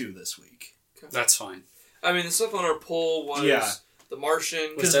go with 2 this week. Okay. That's fine. I mean, the stuff on our poll was The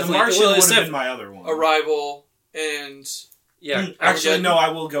Martian, Because The Martian would have been my other one. Arrival, and... Yeah. Actually, no, I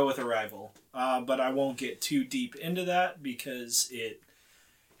will go with Arrival. But I won't get too deep into that because it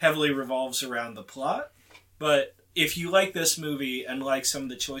heavily revolves around the plot. But if you like this movie and like some of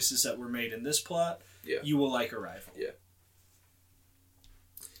the choices that were made in this plot, you will like Arrival. Yeah.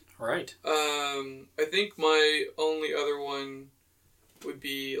 All right. I think my only other one would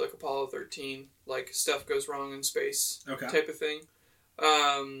be like Apollo 13, like stuff goes wrong in space type of thing.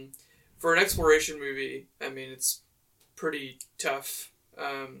 For an exploration movie, I mean, it's pretty tough.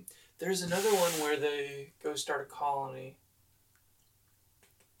 There's another one where they go start a colony.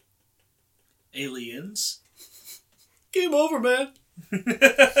 Aliens? Game over, man. I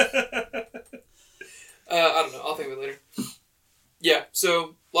don't know. I'll think of it later. Yeah,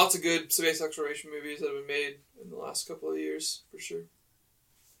 so lots of good space exploration movies that have been made in the last couple of years, for sure.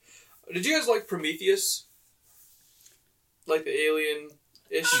 Did you guys like Prometheus? Like the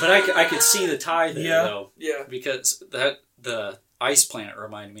alien-ish? But I could see the tie there, though. Yeah. Because the ice planet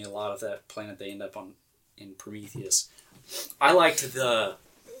reminded me a lot of that planet they end up on in Prometheus. I liked the...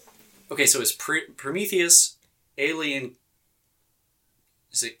 Okay, so it's Prometheus, Alien...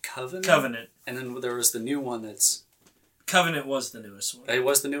 Is it Covenant? Covenant. And then there was the new one that's... Covenant was the newest one. It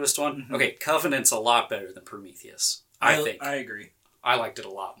was the newest one? Mm-hmm. Okay, Covenant's a lot better than Prometheus. I think. I agree. I liked it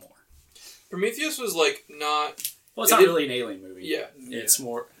a lot more. Prometheus was like not... Well, it's not really an alien movie. Yeah. It's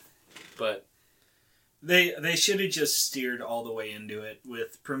more... But... They should have just steered all the way into it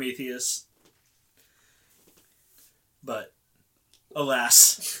with Prometheus. But,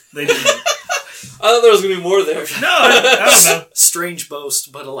 alas, they didn't. I thought there was going to be more there. No, I don't know. Strange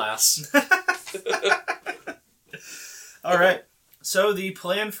boast, but alas. All right. So the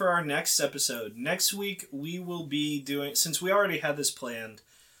plan for our next episode. Next week we will be doing, since we already had this planned,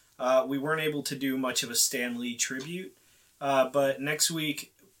 we weren't able to do much of a Stan Lee tribute. But next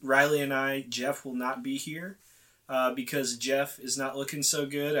week, Riley and Jeff will not be here because Jeff is not looking so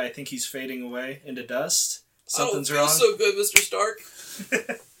good. I think he's fading away into dust. Something's wrong. I don't feel so good, Mr. Stark.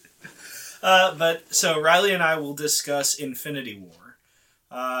 But so Riley and I will discuss Infinity War.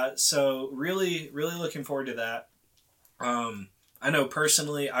 So really, really looking forward to that. I know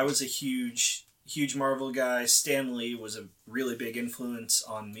personally I was a huge Marvel guy. Stan Lee was a really big influence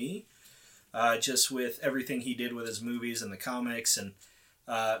on me. Just with everything he did with his movies and the comics, and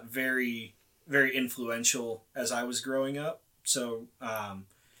very, very influential as I was growing up. So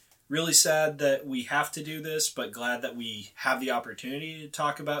really sad that we have to do this, but glad that we have the opportunity to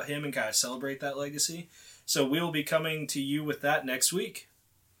talk about him and kind of celebrate that legacy. So we will be coming to you with that next week.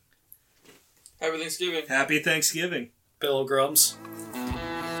 Happy Thanksgiving. Happy Thanksgiving. Pilgrims.